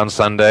week on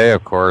Sunday.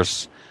 Of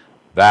course,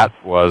 that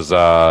was,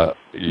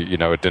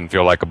 it didn't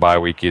feel like a bye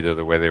week either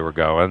the way they were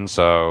going.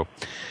 So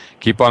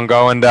keep on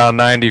going down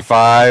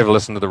 95,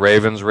 listen to the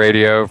Ravens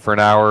radio for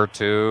an hour or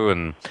two,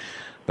 and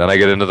then I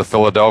get into the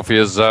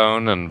Philadelphia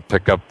zone and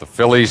pick up the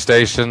Philly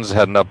stations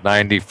heading up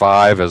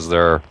 95 as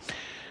they're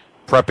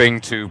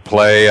prepping to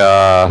play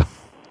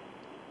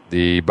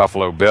the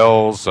Buffalo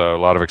Bills, so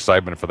a lot of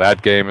excitement for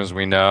that game, as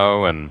we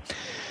know. And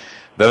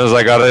then as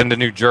I got into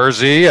New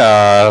Jersey,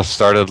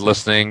 started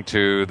listening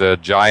to the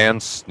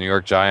New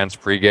York Giants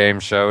pregame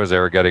show as they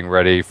were getting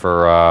ready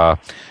for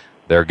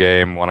their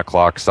game, 1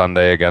 o'clock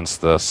Sunday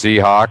against the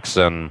Seahawks.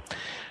 And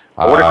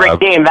what a great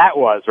game that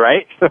was,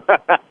 right?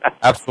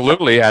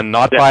 Absolutely, and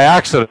not by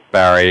accident,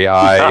 Barry.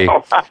 I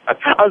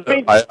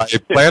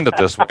planned it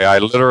this way. I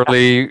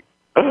literally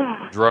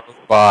drove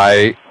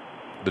by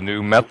the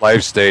new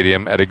MetLife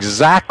Stadium at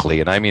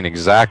exactly, and I mean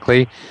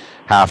exactly,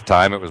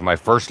 halftime. It was my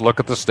first look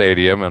at the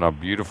stadium and a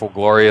beautiful,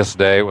 glorious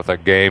day with a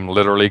game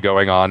literally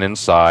going on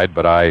inside,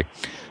 but I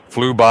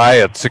flew by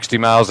at 60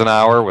 miles an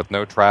hour with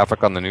no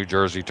traffic on the New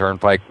Jersey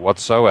Turnpike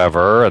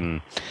whatsoever.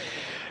 And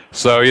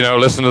so,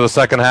 listen to the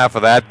second half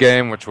of that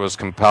game, which was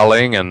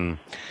compelling, and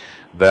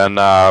then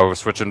I was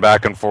switching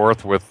back and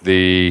forth with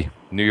the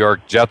New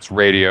York Jets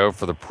radio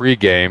for the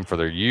pregame for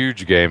their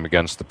huge game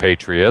against the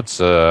Patriots.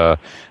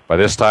 By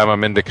this time,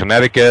 I'm into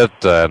Connecticut,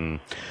 and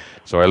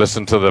so I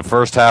listened to the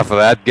first half of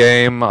that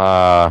game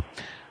on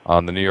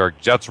the New York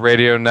Jets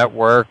radio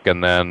network,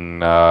 and then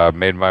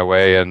made my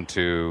way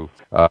into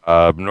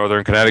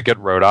northern Connecticut,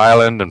 Rhode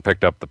Island, and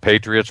picked up the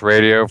Patriots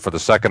radio for the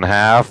second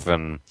half.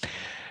 And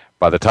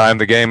by the time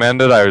the game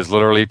ended, I was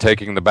literally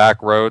taking the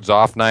back roads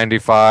off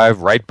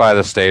 95 right by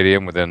the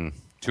stadium within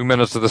 2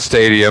 minutes of the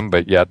stadium,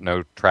 but yet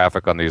no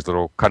traffic on these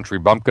little country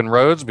bumpkin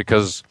roads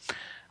because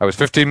I was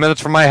 15 minutes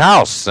from my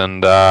house.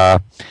 And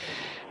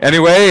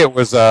anyway, it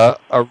was a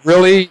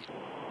really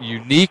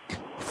unique,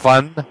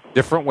 fun,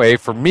 different way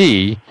for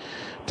me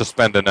to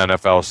spend an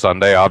NFL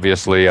Sunday.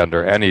 Obviously,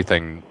 under any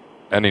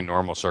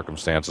normal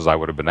circumstances, I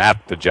would have been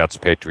at the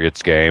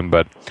Jets-Patriots game.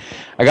 But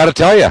I got to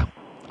tell you,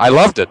 I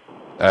loved it.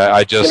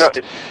 I just loved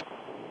it.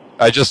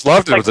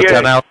 It was a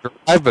 10-hour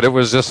drive, but it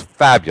was just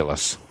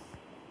fabulous.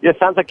 Yeah, it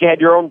sounds like you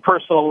had your own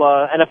personal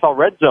NFL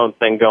Red Zone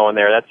thing going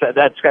there.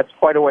 That's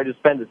quite a way to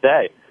spend a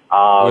day. It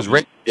was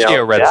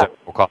Radio Red Zone,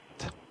 we'll call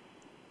it.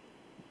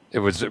 It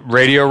was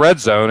Radio Red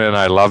Zone, and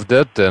I loved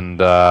it. And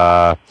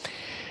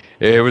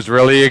it was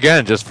really,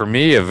 again, just for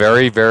me, a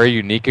very, very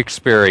unique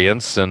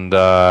experience, and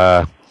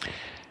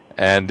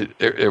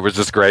it was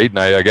just great. And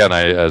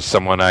as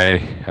someone,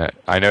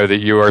 I know that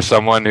you are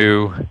someone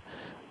who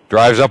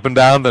drives up and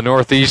down the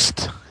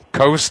Northeast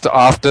coast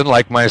often,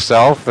 like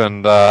myself,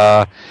 and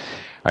I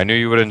knew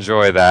you would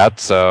enjoy that.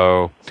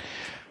 So,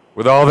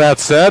 with all that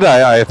said,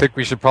 I think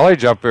we should probably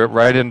jump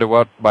right into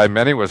what by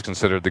many was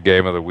considered the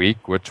game of the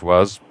week, which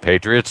was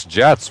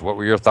Patriots-Jets. What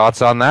were your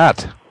thoughts on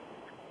that?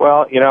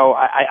 Well,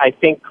 I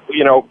think,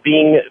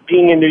 being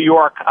in New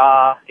York,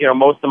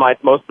 most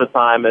of the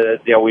time,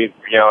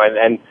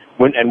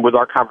 and with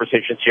our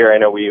conversations here, I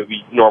know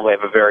we normally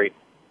have a very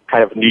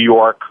kind of New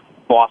York,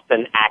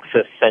 Boston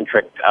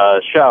Axis-centric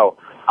show.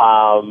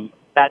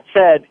 That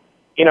said,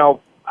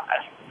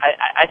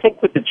 I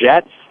think with the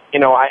Jets,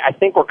 I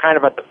think we're kind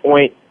of at the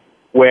point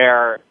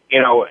where,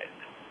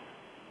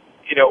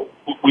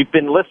 we've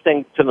been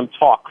listening to them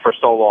talk for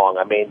so long.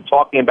 I mean,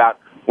 talking about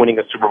winning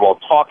a Super Bowl,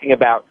 talking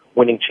about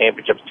winning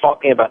championships,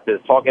 talking about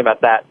this, talking about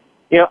that.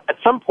 At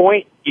some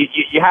point,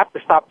 you have to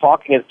stop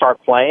talking and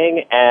start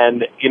playing.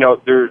 And you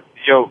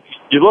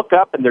look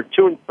up and they're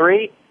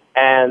 2-3,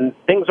 and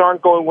things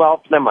aren't going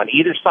well for them on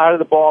either side of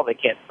the ball. They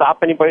can't stop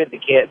anybody. They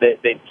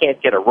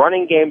can't get a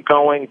running game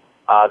going.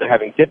 They're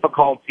having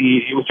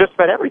difficulty. It was just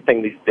about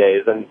everything these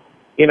days. And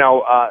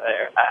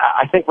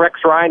I think Rex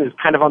Ryan is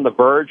kind of on the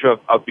verge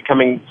of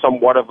becoming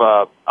somewhat of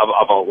a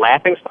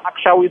laughing stock,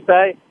 shall we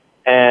say?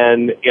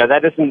 And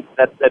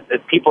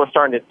that people are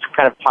starting to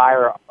kind of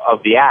tire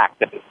of the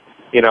act. And,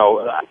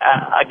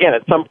 again,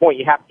 at some point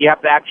you have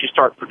to actually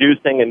start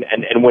producing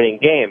and winning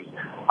games.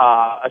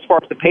 As far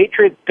as the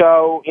Patriots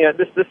go,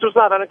 this was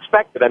not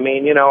unexpected. I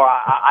mean,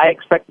 I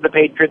expected the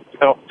Patriots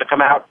to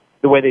come out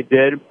the way they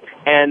did,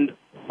 and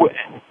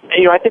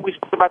I think we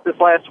spoke about this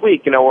last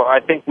week.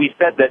 I think we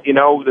said that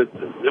that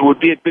it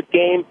would be a good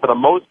game for the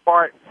most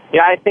part.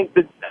 Yeah, I think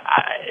that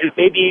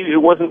maybe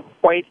it wasn't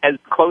quite as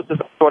close as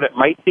I thought it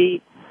might be.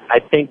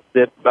 I think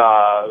that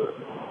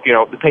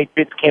the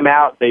Patriots came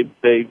out. They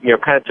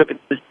kind of took it to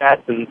the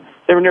Jets, and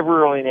they were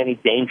never really in any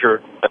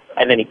danger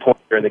at any point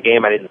during the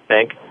game, I didn't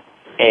think.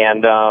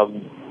 And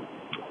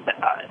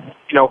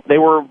they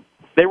were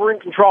in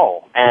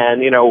control.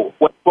 And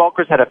Wes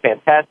Welker's had a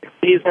fantastic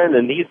season,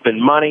 and he's been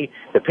money.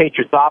 The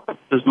Patriots' offense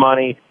is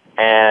money,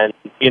 and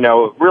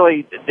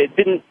really they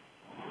didn't.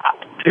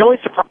 The only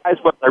surprise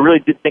was I really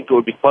did think it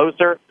would be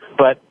closer,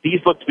 but these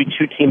look to be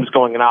two teams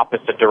going in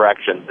opposite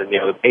directions. And,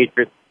 the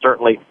Patriots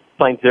certainly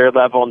playing to their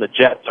level, and the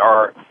Jets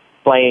are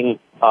playing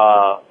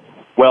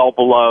well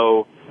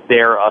below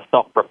their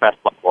self-professed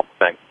level,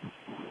 I think.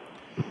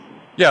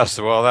 Yes,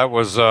 well, that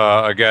was,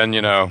 again,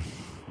 the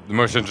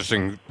most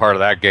interesting part of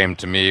that game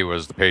to me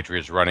was the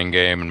Patriots' running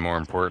game, and more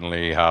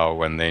importantly, how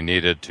when they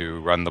needed to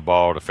run the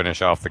ball to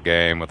finish off the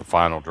game with the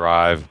final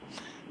drive,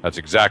 that's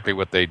exactly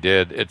what they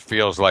did. It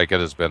feels like it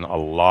has been a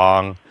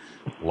long,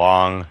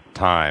 long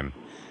time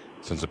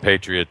since a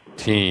Patriot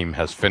team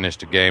has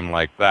finished a game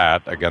like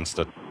that against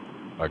a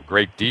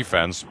great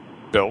defense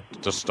built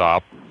to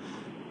stop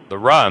the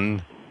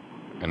run.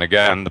 And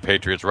again, the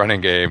Patriots' running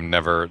game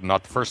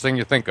not the first thing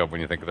you think of when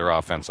you think of their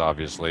offense,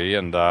 obviously.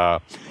 And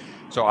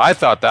so I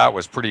thought that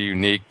was pretty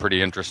unique,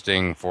 pretty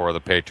interesting for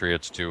the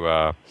Patriots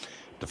to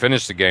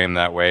finish the game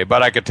that way.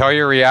 But I could tell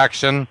your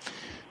reaction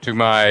to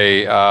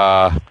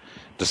my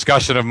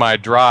discussion of my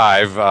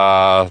drive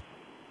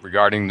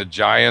regarding the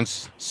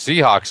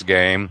Giants-Seahawks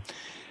game.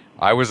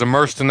 I was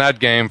immersed in that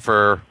game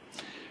from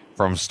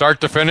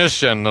start to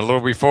finish and a little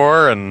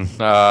before, and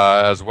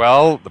as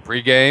well the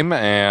pregame,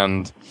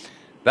 and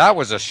that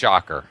was a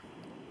shocker.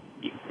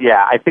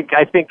 Yeah, I think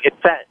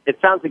it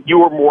sounds like you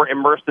were more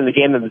immersed in the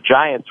game than the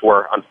Giants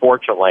were,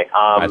 unfortunately.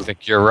 I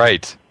think you're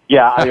right.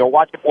 Yeah,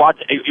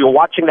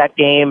 watching that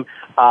game,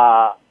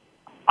 I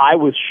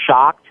was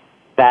shocked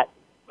that.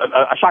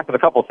 Shocked at a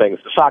couple of things.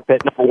 Shocked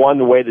that, number one,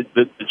 the way that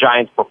the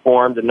Giants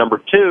performed, and number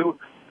two,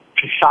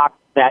 shocked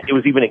that it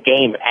was even a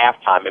game at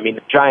halftime. I mean,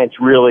 the Giants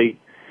really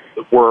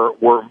were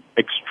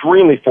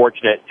extremely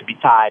fortunate to be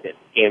tied in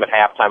the game at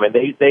halftime, and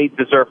they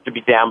deserved to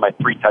be down by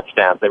 3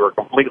 touchdowns. They were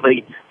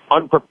completely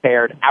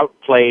unprepared,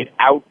 outplayed,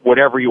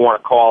 whatever you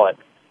want to call it.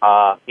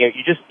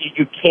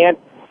 You can't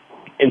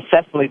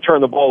incessantly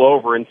turn the ball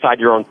over inside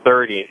your own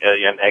 30,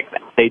 and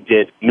they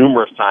did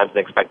numerous times and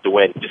expect to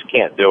win. You just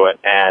can't do it.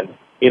 And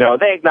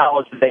they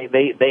acknowledged that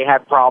they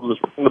had problems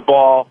running the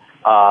ball.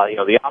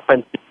 The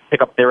offense didn't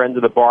pick up their end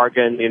of the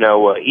bargain.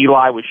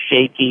 Eli was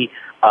shaky.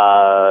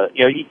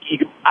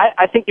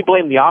 I think you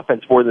blame the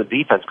offense more than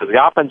the defense, because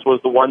the offense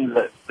was the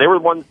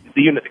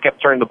unit that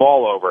kept turning the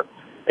ball over.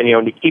 And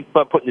when you keep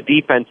putting the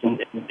defense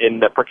in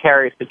the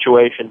precarious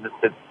situations,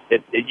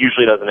 it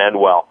usually doesn't end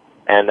well.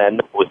 And then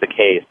that was the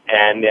case.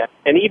 And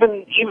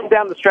even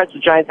down the stretch, the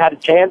Giants had a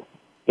chance.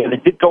 They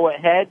did go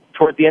ahead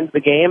toward the end of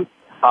the game.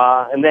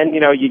 And then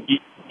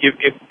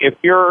if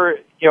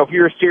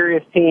you're a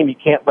serious team, you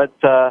can't let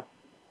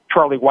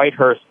Charlie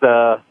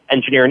Whitehurst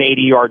engineer an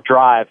 80-yard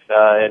drive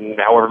in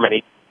however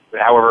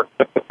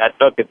that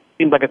took. It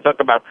seemed like it took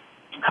about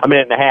a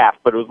minute and a half,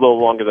 but it was a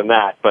little longer than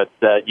that. But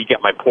you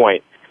get my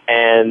point.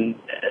 and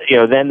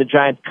then the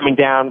Giants coming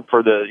down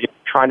for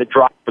trying to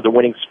drop for the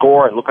winning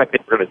score and looked like they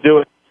were going to do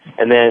it,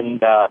 and then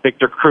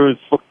Victor Cruz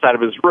slips out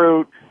of his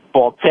route,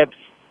 ball tips,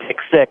 pick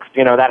six.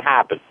 That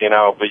happens. But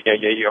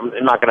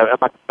I'm not going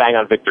to bang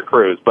on Victor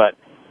Cruz, but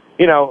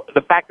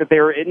the fact that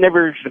it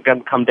never should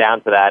have come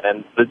down to that,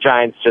 and the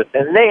Giants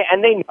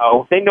they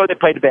know they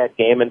played a bad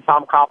game, and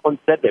Tom Coughlin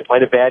said they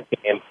played a bad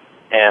game,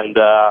 and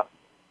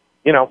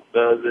they've got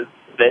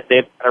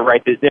to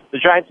right the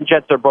Giants and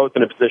Jets are both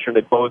in a position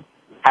they both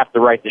have to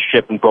right the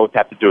ship and both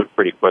have to do it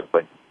pretty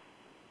quickly.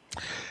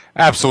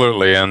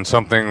 Absolutely, and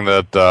something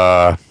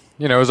that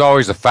is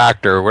always a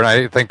factor when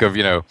I think of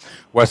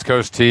West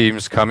Coast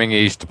teams coming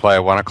east to play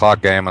a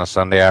 1:00 game on a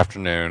Sunday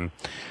afternoon.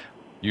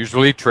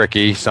 Usually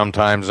tricky,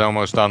 sometimes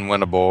almost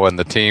unwinnable, and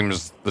the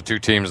two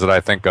teams that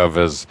I think of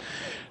as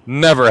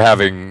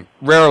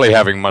rarely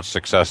having much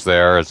success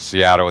there is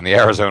Seattle and the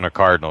Arizona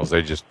Cardinals.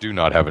 They just do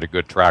not have a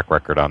good track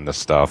record on this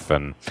stuff,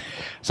 and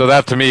so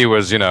that to me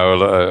was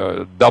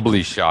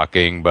doubly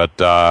shocking. But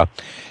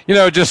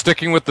just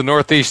sticking with the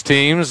Northeast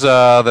teams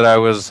that I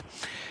was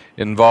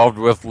involved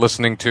with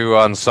listening to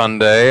on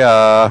Sunday,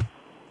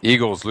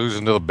 Eagles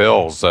losing to the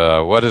Bills.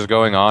 What is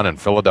going on in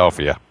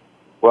Philadelphia?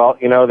 Well,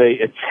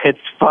 it's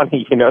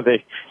funny.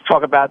 They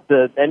talk about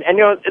the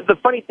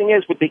funny thing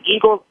is with the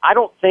Eagles, I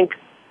don't think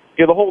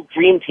the whole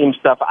dream team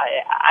stuff.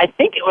 I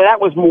think that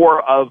was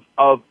more of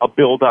a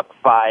build up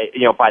by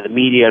the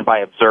media and by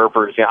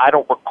observers. I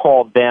don't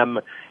recall them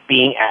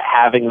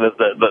having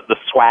the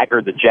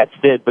swagger the Jets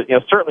did, but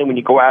certainly when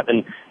you go out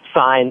and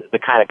sign the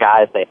kind of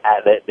guys they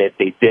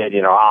did,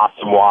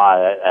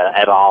 Asamoah,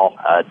 et al.,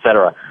 et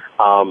cetera.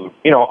 A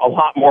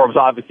lot more was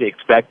obviously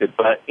expected,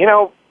 but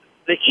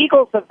the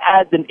Eagles have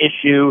had an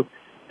issue,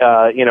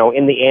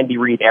 in the Andy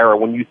Reid era.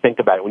 When you think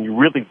about it, when you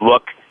really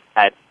look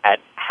at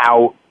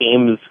how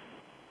games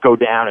go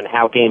down and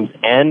how games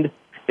end,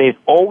 they've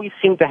always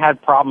seemed to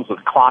have problems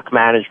with clock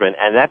management,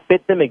 and that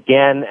bit them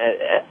again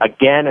and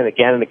again. At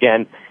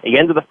the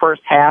end of the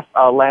first half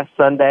last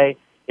Sunday,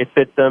 it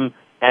bit them.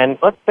 And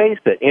let's face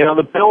it,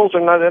 the Bills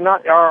are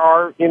not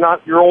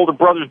your older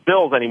brother's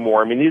Bills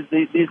anymore. I mean,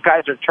 these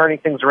guys are turning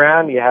things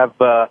around. You have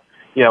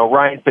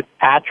Ryan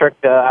Fitzpatrick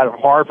out of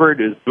Harvard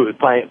who's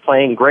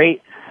playing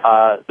great.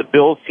 The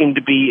Bills seem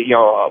to be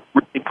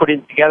really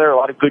putting together a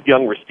lot of good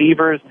young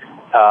receivers.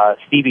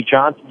 Stevie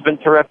Johnson's been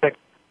terrific,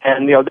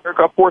 and they're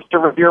a force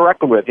to be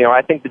reckoned with.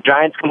 I think the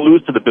Giants can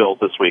lose to the Bills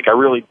this week. I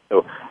really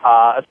do.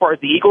 As far as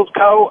the Eagles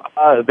go,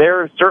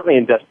 they're certainly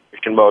in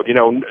desperation mode.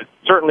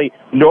 Certainly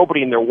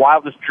nobody in their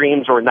wildest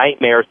dreams or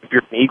nightmares, if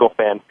you're an Eagle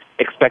fan,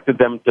 expected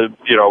them to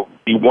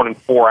be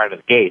 1-4 out of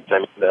the gates. I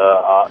mean,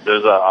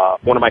 there's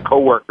one of my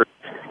coworkers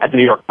at the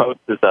New York Post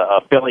is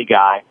a Philly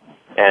guy,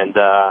 and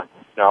I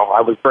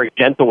was very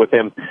gentle with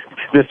him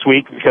this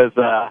week because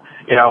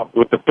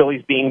with the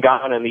Phillies being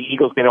gone and the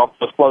Eagles getting off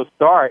to a slow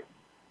start,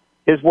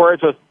 his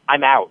words was,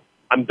 "I'm out,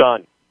 I'm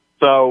done."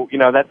 So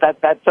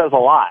that says a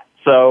lot.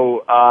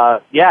 So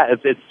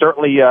it's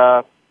certainly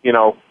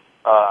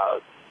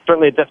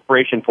certainly a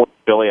desperation for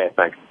Philly, I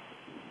think.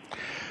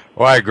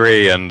 Well, I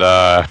agree, and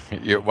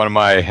one of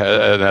my,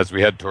 as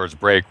we head towards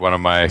break, one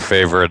of my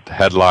favorite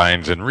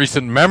headlines in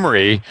recent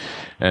memory,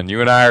 and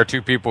you and I are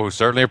two people who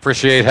certainly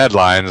appreciate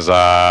headlines.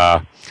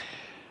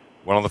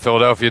 One of the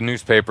Philadelphia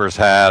newspapers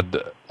had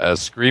a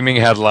screaming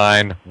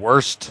headline,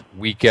 "Worst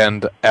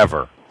Weekend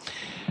Ever,"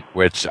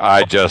 which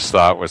I just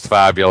thought was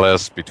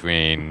fabulous.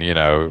 Between,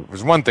 it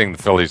was one thing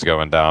the Phillies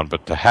going down,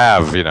 but to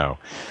have,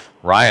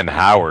 Ryan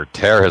Howard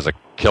tear his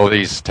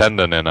Achilles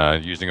tendon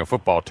in using a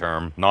football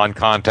term,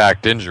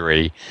 non-contact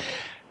injury,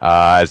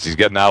 as he's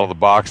getting out of the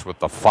box with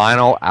the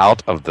final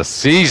out of the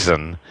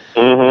season.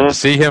 Mm-hmm. To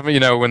see him,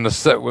 when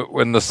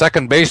the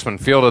second baseman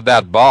fielded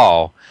that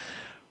ball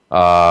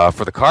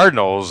for the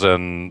Cardinals,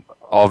 and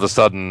all of a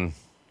sudden,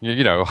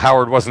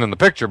 Howard wasn't in the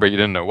picture, but you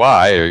didn't know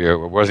why. You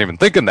wasn't even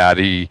thinking that.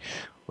 He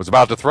was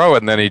about to throw it,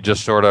 and then he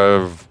just sort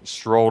of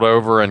strolled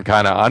over and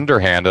kind of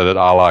underhanded it,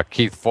 a la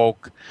Keith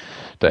Folk,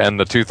 to end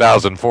the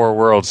 2004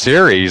 World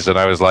Series, and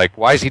I was like,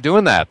 why is he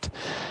doing that?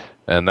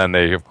 And then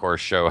they, of course,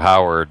 show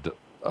Howard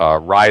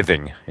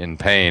writhing in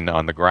pain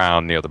on the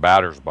ground near the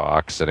batter's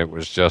box, and it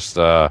was just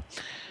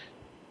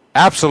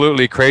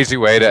absolutely crazy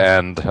way to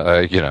end,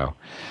 absolutely.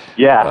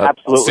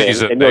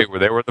 Season. They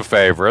were the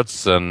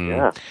favorites,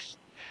 and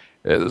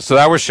so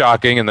that was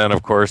shocking. And then,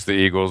 of course, the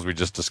Eagles, we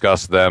just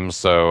discussed them,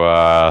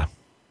 so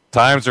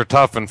times are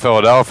tough in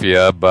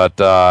Philadelphia,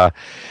 but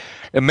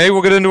and maybe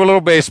we'll get into a little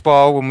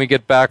baseball when we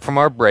get back from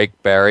our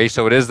break, Barry.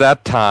 So it is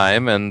that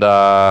time, and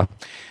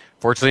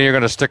fortunately you're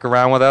going to stick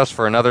around with us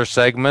for another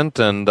segment,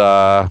 and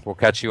we'll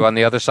catch you on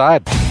the other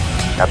side.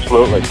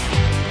 Absolutely.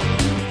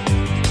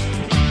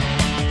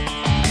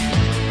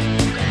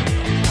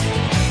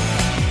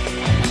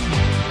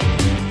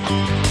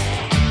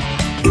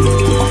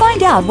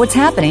 Find out what's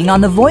happening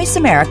on the Voice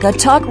America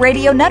Talk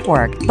Radio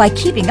Network by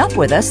keeping up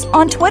with us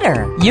on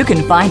Twitter. You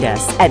can find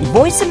us at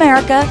Voice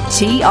America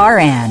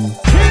TRN.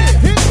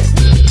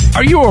 Are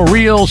Are you a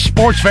real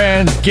sports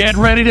fan? Get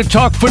ready to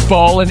talk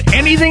football and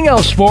anything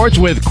else sports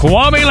with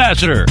Kwame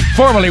Lassiter,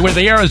 formerly with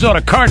the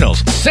Arizona Cardinals,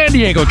 San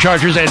Diego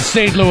Chargers, and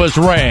St. Louis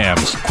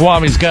Rams.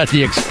 Kwame's got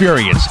the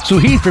experience, so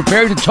he's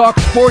prepared to talk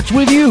sports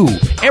with you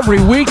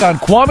every week on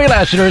Kwame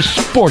Lassiter's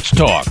Sports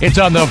Talk. It's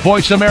on the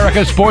Voice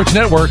America Sports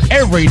Network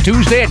every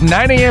Tuesday at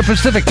 9 a.m.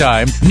 Pacific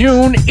Time,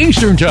 noon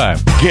Eastern Time.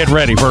 Get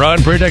ready for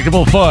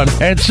unpredictable fun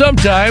and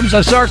sometimes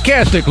a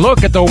sarcastic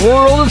look at the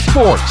world of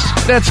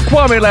sports. That's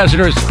Kwame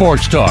Lassiter's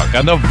Sports Talk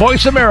on the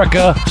Voice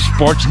America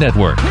Sports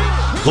Network.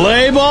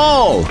 Play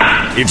ball!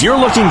 If you're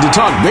looking to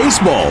talk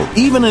baseball,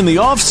 even in the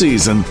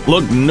offseason,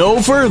 look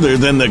no further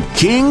than the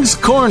King's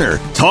Corner,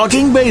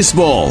 Talking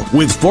Baseball,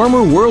 with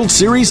former World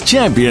Series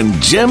champion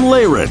Jim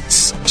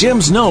Leyritz.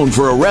 Jim's known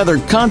for a rather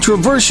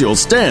controversial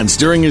stance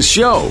during his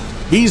show.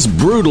 He's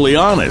brutally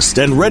honest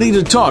and ready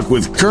to talk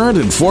with current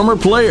and former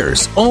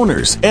players,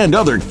 owners, and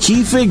other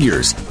key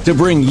figures to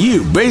bring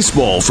you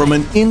baseball from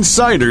an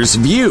insider's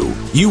view.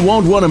 You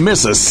won't want to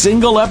miss a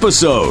single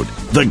episode.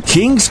 The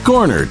King's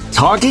Corner,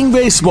 Talking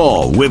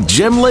Baseball with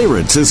Jim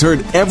Leyritz is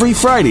heard every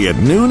Friday at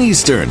noon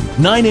Eastern,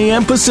 9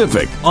 a.m.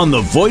 Pacific on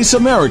the Voice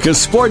America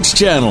Sports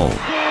Channel.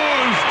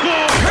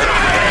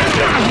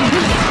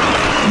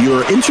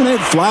 Your internet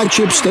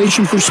flagship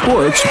station for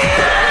sports.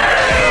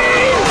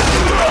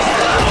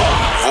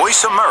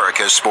 Voice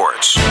America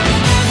Sports.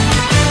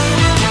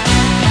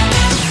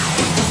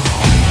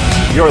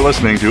 You're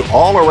listening to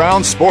All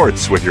Around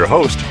Sports with your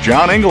host,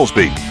 John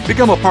Ingoldsby.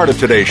 Become a part of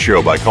today's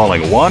show by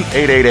calling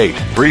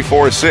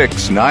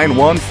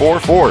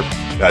 1-888-346-9144.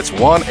 That's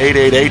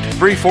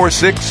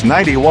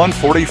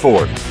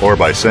 1-888-346-9144. Or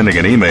by sending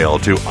an email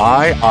to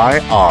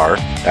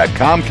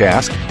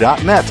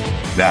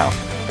iir@comcast.net. Now,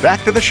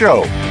 back to the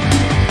show.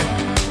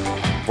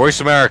 Voice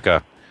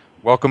America.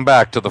 Welcome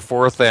back to the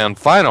fourth and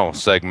final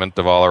segment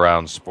of All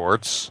Around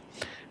Sports.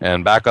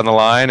 And back on the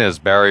line is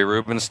Barry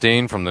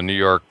Rubenstein from the New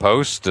York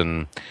Post.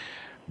 And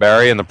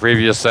Barry, in the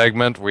previous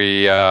segment,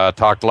 we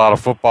talked a lot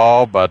of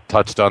football, but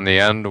touched on the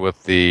end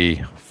with the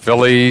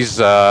Phillies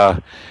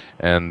and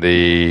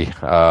the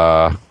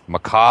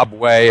macabre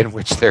way in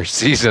which their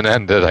season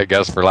ended, I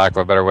guess, for lack of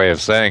a better way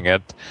of saying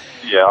it.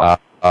 Yeah.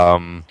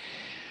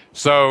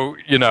 So,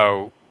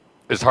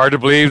 it's hard to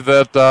believe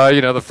that,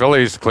 the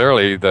Phillies,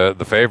 clearly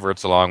the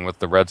favorites, along with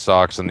the Red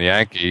Sox and the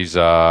Yankees,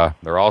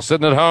 they're all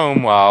sitting at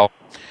home while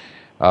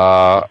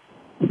the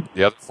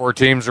other four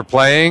teams are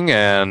playing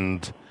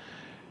and,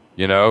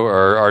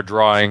 are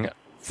drawing,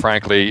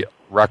 frankly,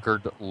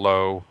 record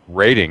low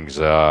ratings,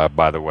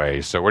 by the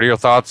way. So what are your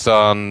thoughts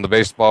on the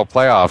baseball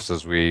playoffs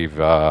as we've,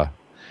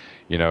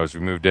 as we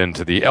moved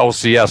into the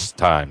LCS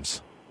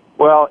times?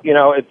 Well,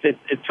 it's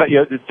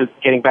just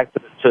getting back to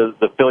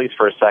the Phillies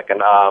for a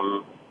second.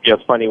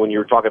 It's funny when you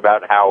were talking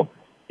about how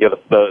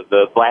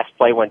the last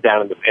play went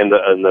down in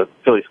the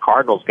Phillies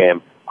Cardinals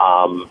game.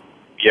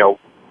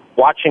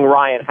 Watching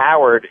Ryan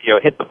Howard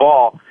hit the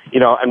ball,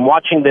 and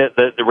watching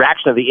the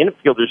reaction of the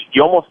infielders,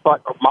 you almost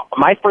thought.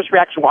 My first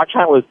reaction watching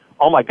that was,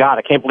 "Oh my God,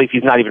 I can't believe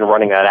he's not even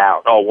running that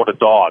out. Oh, what a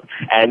dog!"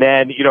 And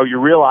then you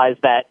realize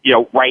that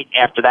right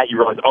after that you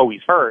realize, oh,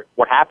 he's hurt.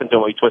 What happened to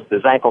him? He twisted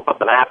his ankle.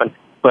 Something happened.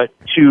 But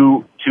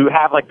to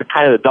have like the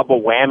kind of the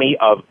double whammy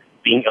of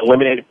being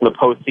eliminated from the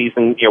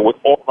postseason, with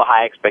all the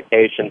high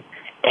expectations,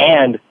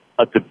 and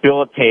a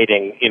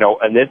debilitating,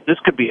 and this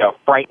could be a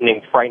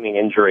frightening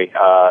injury,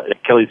 an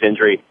Achilles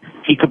injury.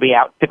 He could be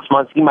out 6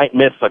 months. He might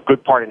miss a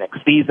good part of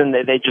next season.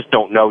 They just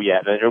don't know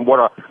yet. And what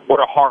a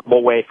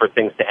horrible way for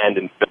things to end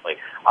in Philly.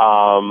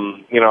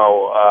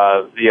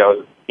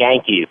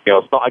 Yankees.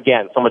 So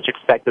much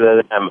expected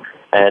of them,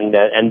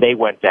 and they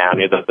went down.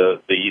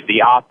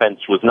 The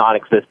offense was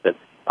non-existent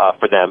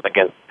for them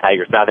against the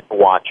Tigers. Now they're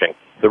watching.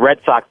 The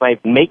Red Sox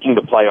might be making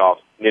the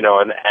playoffs, and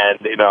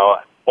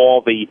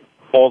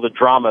all the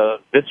drama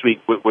this week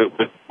with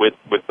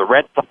the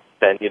Red Sox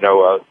and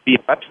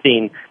Steve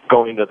Epstein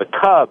going to the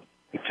Cubs,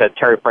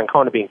 Terry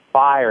Francona being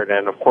fired,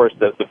 and of course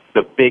the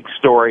big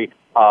story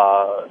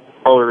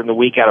earlier in the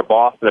week out of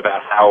Boston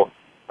about how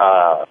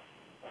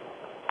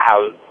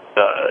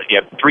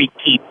you have three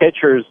key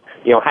pitchers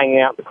hanging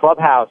out in the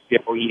clubhouse,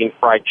 eating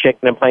fried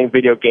chicken and playing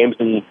video games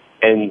and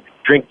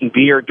drinking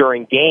beer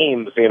during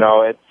games.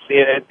 It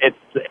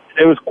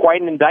was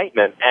quite an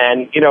indictment,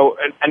 and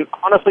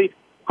honestly,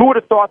 who would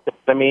have thought this?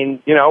 I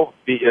mean,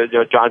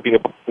 John being a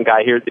Boston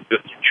guy here,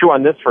 chew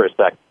on this for a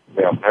second.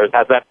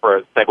 How's that for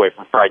a segue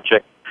from fried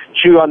chicken?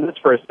 Chew on this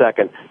for a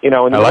second. In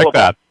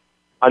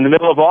the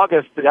middle of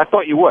August, I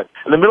thought you would.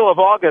 In the middle of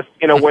August,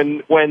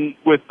 when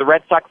with the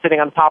Red Sox sitting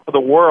on top of the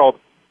world,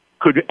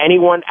 could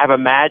anyone have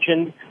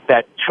imagined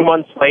that 2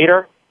 months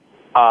later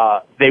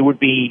they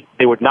would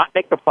not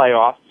make the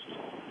playoffs,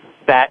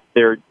 that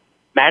their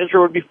manager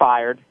would be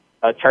fired,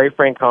 Terry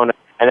Francona,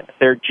 and that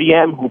their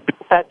GM who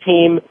built that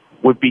team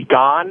would be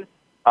gone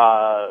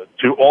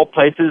to all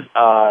places,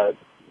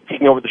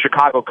 taking over the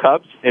Chicago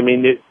Cubs? I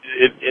mean,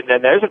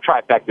 there's a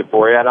trifecta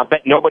for you, and I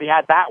bet nobody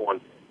had that one.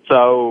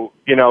 So,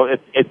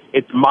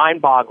 it's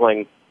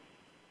mind-boggling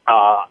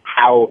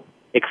how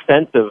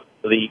extensive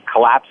the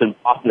collapse in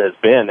Boston has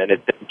been, and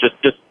it's just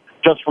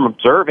just from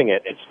observing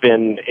it, it's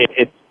been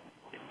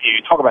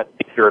you talk about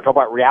theater, talk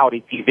about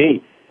reality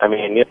TV. I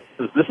mean,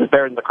 this is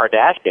better than the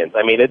Kardashians.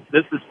 I mean,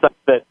 this is stuff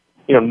that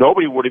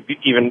nobody would have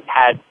even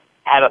had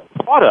a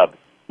thought of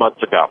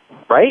months ago,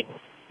 right?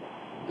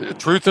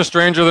 Truth is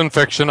stranger than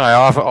fiction. I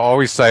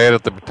always say it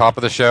at the top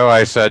of the show.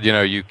 I said,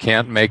 you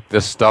can't make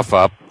this stuff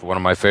up. One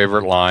of my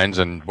favorite lines,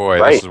 and boy,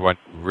 right. This is what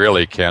you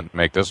really can't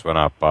make this one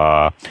up.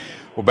 Well,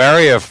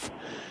 Barry, if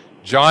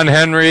John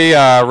Henry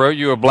wrote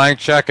you a blank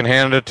check and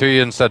handed it to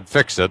you and said,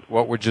 fix it,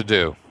 what would you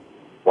do?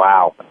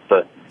 Wow.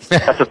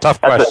 That's a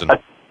tough question.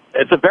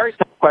 It's a very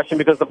tough question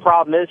because the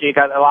problem is you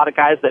got a lot of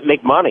guys that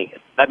make money,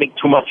 that make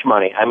too much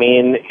money. I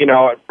mean,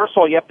 first of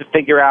all, you have to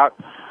figure out,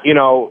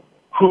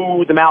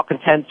 who the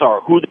malcontents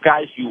are, who are the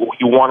guys you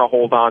want to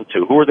hold on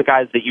to, who are the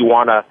guys that you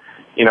want to,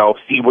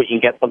 see what you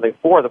can get something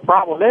for. The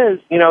problem is,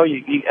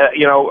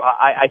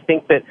 I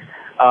think that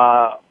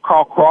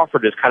Carl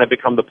Crawford has kind of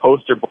become the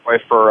poster boy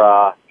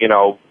for,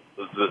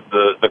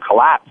 the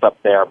collapse up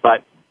there.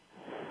 But,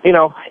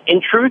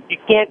 in truth, you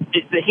can't.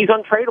 He's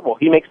untradeable.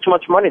 He makes too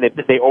much money.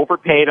 They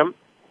overpaid him.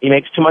 He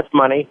makes too much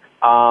money.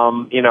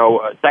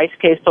 Dice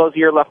K still has a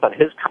year left on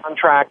his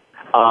contract.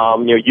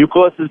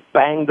 Euclid is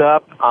banged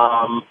up.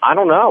 I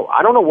don't know.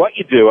 I don't know what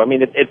you do. I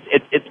mean,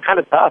 it's kind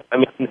of tough. I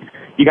mean,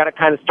 you got to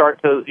kind of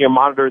start to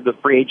monitor the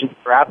free agents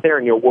that are out there,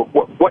 and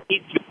what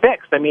needs to be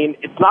fixed. I mean,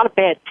 it's not a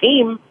bad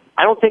team.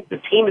 I don't think the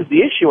team is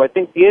the issue. I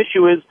think the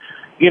issue is,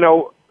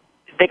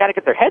 they got to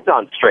get their heads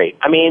on straight.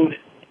 I mean,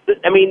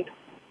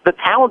 the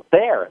talent's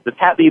there,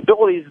 the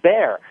ability's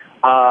there,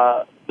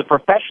 the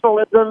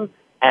professionalism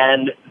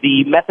and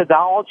the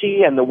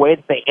methodology and the way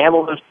that they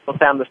handle themselves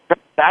down the stretch,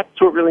 that's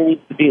what really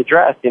needs to be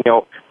addressed.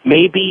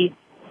 Maybe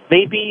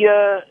they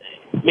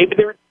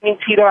were getting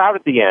Tito out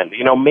at the end.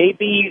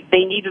 Maybe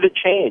they needed a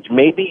change.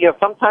 Maybe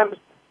sometimes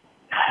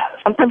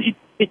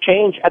you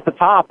change at the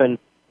top. And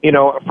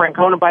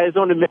Francona, by his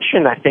own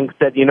admission, I think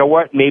said,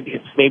 what, maybe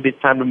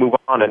it's time to move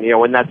on. And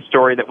in that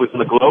story that was in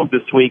the Globe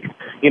this week,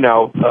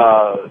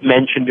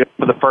 mentioned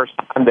for the first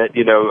time that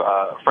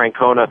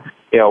Francona,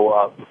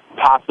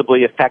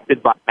 possibly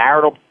affected by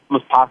marital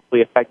problems,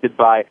 possibly affected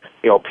by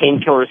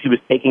painkillers he was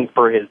taking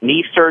for his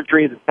knee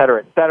surgeries, et cetera,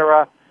 et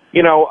cetera.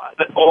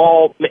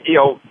 All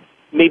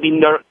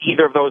maybe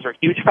either of those are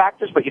huge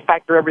factors, but you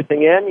factor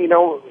everything in.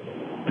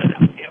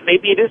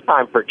 Maybe it is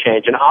time for a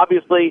change, and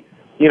obviously.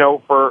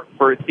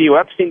 For Theo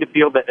Epstein to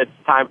feel that it's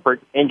time for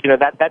change,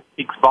 that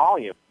speaks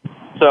volume.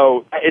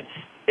 So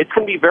it's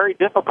going to be very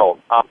difficult.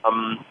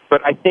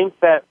 But I think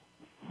the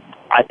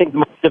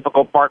most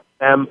difficult part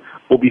for them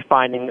will be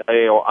finding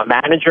a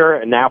manager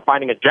and now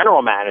finding a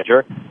general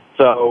manager.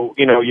 So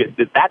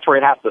that's where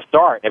it has to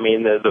start. I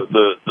mean,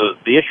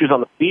 the issues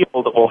on the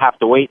field will have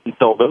to wait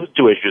until those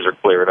two issues are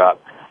cleared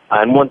up.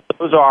 And once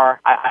those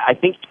are, I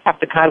think you have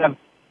to kind of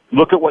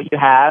look at what you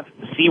have,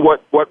 see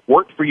what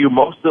worked for you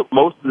most of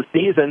the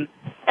season,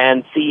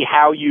 and see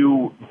how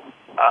you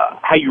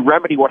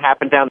remedy what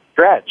happened down the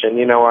stretch. And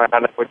I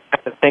would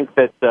have to think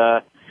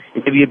that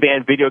maybe you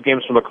ban video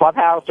games from the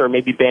clubhouse, or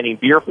maybe banning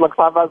beer from the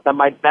clubhouse. That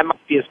might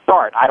be a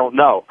start. I don't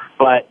know,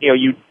 but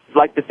you'd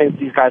like to think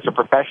these guys are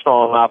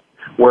professional enough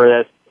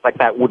where like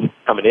that wouldn't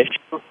become an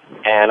issue.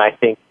 And I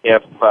think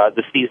if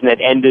the season had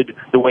ended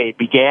the way it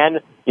began,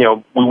 we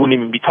wouldn't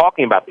even be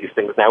talking about these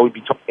things now. We'd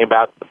be talking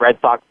about the Red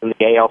Sox and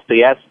the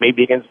ALCS,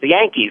 maybe against the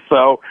Yankees.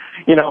 So,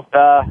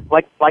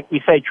 like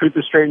we say, truth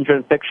is stranger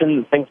than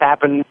fiction. Things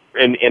happen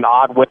in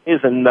odd ways,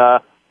 and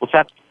we'll just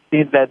have to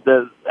see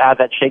how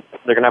that shakes.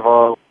 They're going to have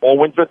a whole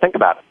winter to think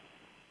about it.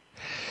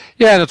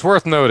 Yeah, and it's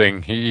worth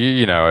noting,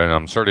 and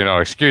I'm certainly not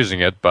excusing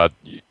it, but,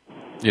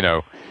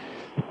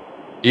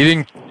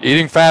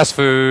 eating fast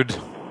food,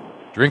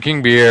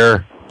 drinking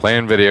beer,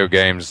 playing video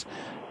games,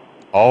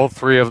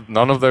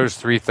 none of those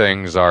three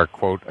things are,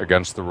 quote,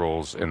 against the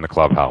rules in the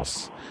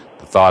clubhouse.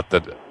 The thought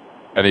that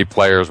any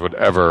players would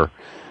ever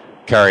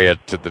carry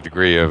it to the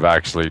degree of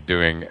actually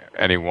doing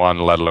any one,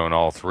 let alone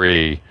all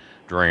three,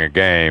 during a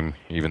game,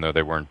 even though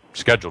they weren't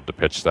scheduled to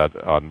pitch that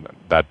on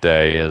that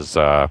day, is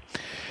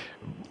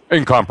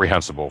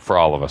incomprehensible for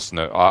all of us.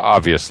 No,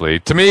 obviously,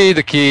 to me,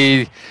 the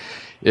key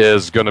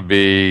is going to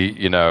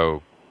be,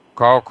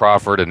 Carl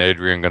Crawford and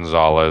Adrian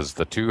Gonzalez,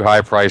 the two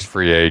high-priced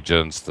free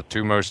agents, the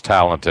two most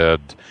talented.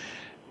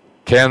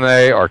 Can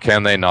they or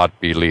can they not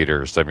be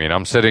leaders? I mean,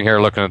 I'm sitting here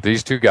looking at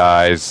these two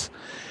guys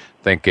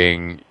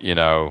thinking,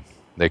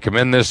 they come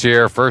in this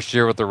year, first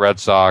year with the Red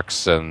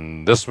Sox,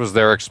 and this was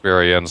their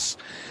experience.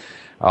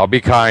 I'll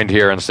be kind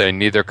here and say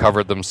neither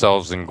covered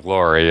themselves in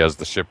glory as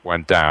the ship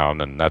went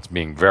down, and that's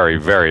being very,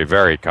 very,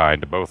 very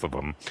kind to both of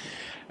them.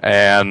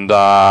 And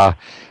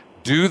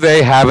do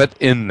they have it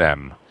in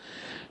them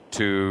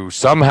to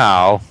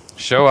somehow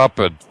show up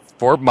at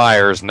Fort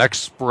Myers next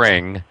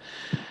spring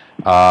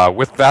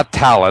with that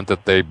talent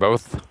that they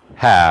both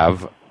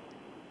have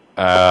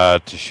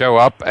to show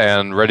up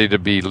and ready to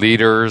be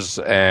leaders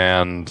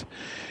and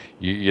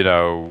lead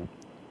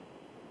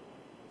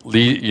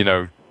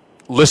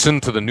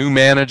listen to the new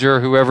manager,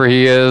 whoever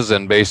he is,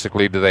 and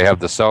basically do they have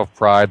the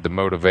self-pride, the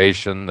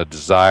motivation, the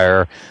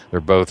desire? They're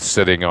both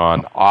sitting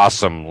on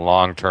awesome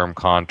long-term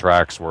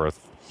contracts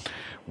worth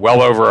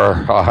well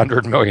over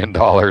 $100 million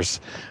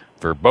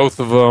for both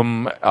of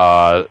them.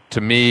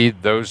 To me,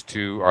 those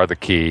two are the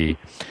key.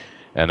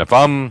 And if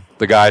I'm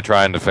the guy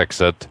trying to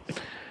fix it,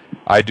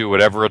 I do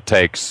whatever it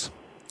takes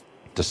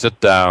to sit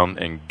down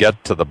and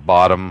get to the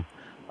bottom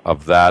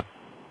of that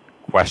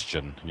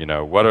question.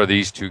 What are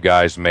these two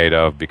guys made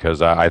of?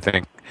 Because I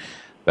think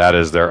that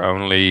is their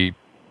only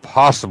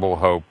possible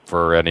hope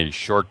for any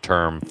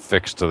short-term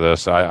fix to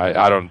this.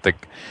 I don't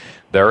think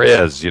there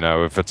is.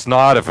 If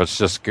it's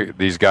just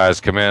these guys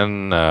come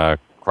in,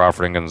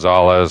 Crawford and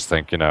Gonzalez,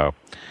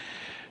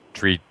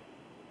 treat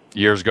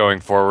years going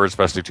forward,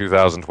 especially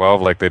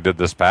 2012, like they did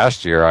this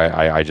past year.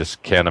 I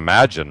just can't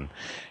imagine.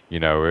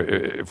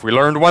 If we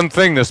learned one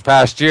thing this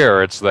past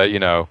year, it's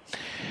that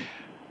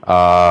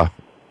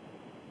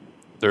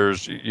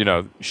there's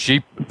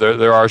sheep.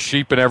 There are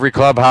sheep in every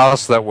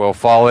clubhouse that will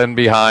fall in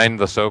behind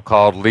the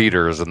so-called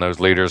leaders, and those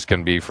leaders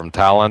can be from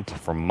talent,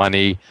 from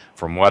money,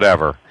 from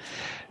whatever.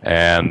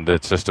 And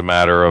it's just a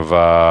matter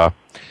of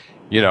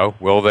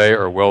will they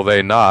or will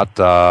they not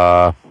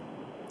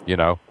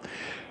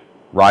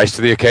rise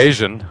to the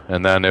occasion?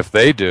 And then if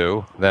they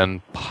do,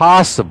 then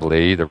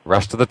possibly the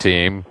rest of the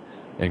team,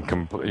 in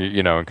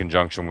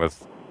conjunction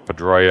with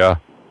Pedroia,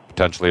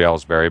 potentially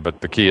Ellsbury,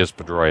 but the key is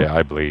Pedroia,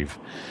 I believe.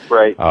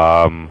 Right.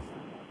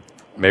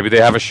 Maybe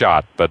they have a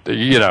shot, but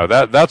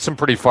that's some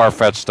pretty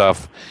far-fetched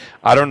stuff.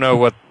 I don't know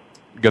what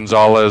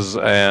Gonzalez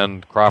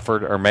and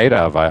Crawford are made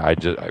of.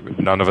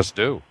 None of us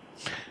do.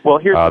 Well,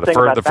 here's the thing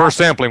about the first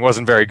sampling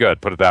wasn't very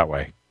good. Put it that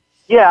way.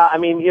 Yeah,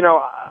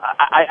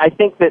 I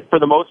think that for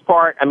the most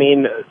part,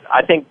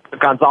 I think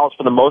Gonzalez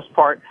for the most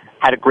part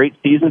had a great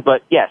season.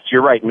 But yes,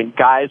 you're right.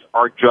 Guys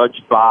are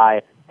judged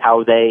by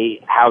how they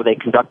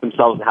conduct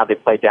themselves and how they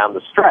play down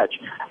the stretch.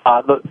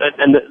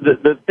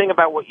 The thing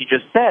about what you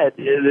just said,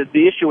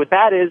 the issue with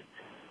that is,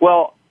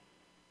 well,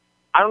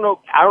 I don't know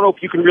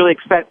if you can really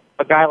expect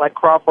a guy like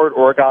Crawford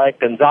or a guy like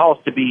Gonzalez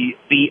to be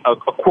a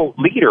quote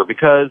leader,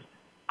 because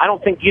I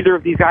don't think either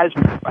of these guys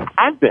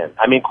have been.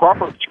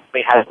 Crawford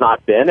certainly has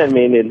not been.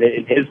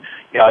 In his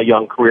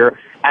young career,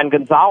 and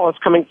Gonzalez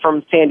coming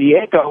from San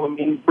Diego.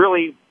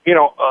 Really,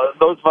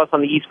 those of us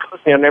on the East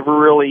Coast, never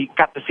really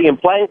got to see him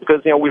play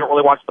because we don't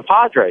really watch the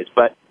Padres.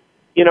 But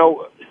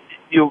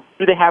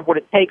do they have what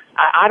it takes?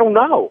 I don't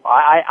know.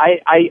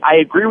 I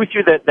agree with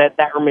you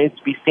that remains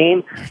to be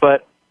seen.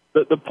 But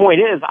the point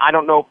is, I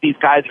don't know if these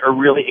guys are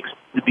really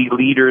expected to be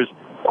leaders,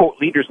 quote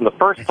leaders in the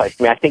first place.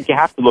 I think you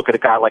have to look at a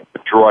guy like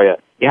Pedroia.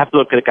 You have to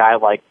look at a guy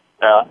like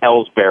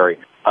Ellsbury.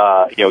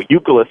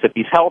 Youkilis if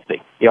he's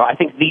healthy. I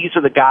think these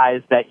are the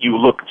guys that you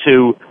look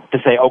to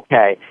say,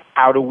 okay,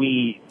 how do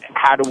we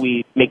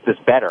make this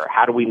better?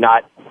 How do we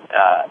not,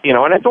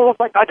 and it's almost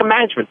like a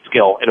management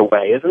skill in a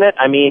way, isn't it?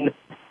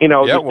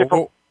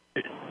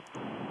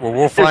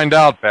 We'll find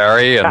out,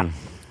 Barry, and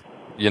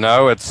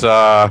it's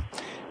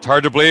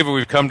hard to believe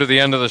we've come to the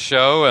end of the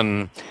show,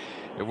 and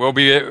it will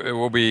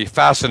be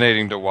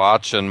fascinating to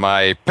watch. And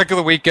my pick of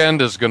the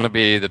weekend is going to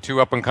be the two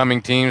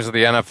up-and-coming teams of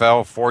the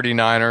NFL,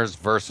 49ers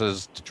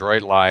versus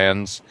Detroit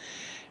Lions.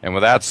 And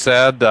with that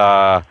said,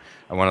 I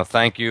want to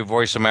thank you,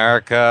 Voice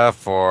America,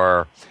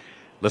 for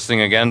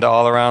listening again to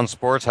All Around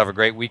Sports. Have a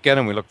great weekend,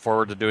 and we look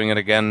forward to doing it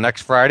again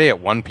next Friday at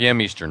 1 p.m.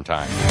 Eastern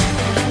Time.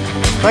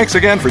 Thanks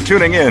again for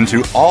tuning in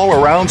to All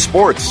Around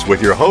Sports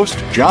with your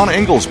host, John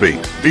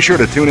Ingoldsby. Be sure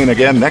to tune in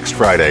again next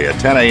Friday at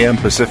 10 a.m.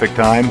 Pacific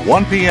Time,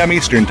 1 p.m.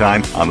 Eastern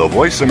Time on the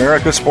Voice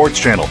America Sports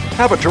Channel.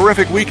 Have a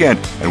terrific weekend,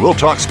 and we'll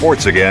talk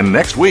sports again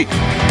next week.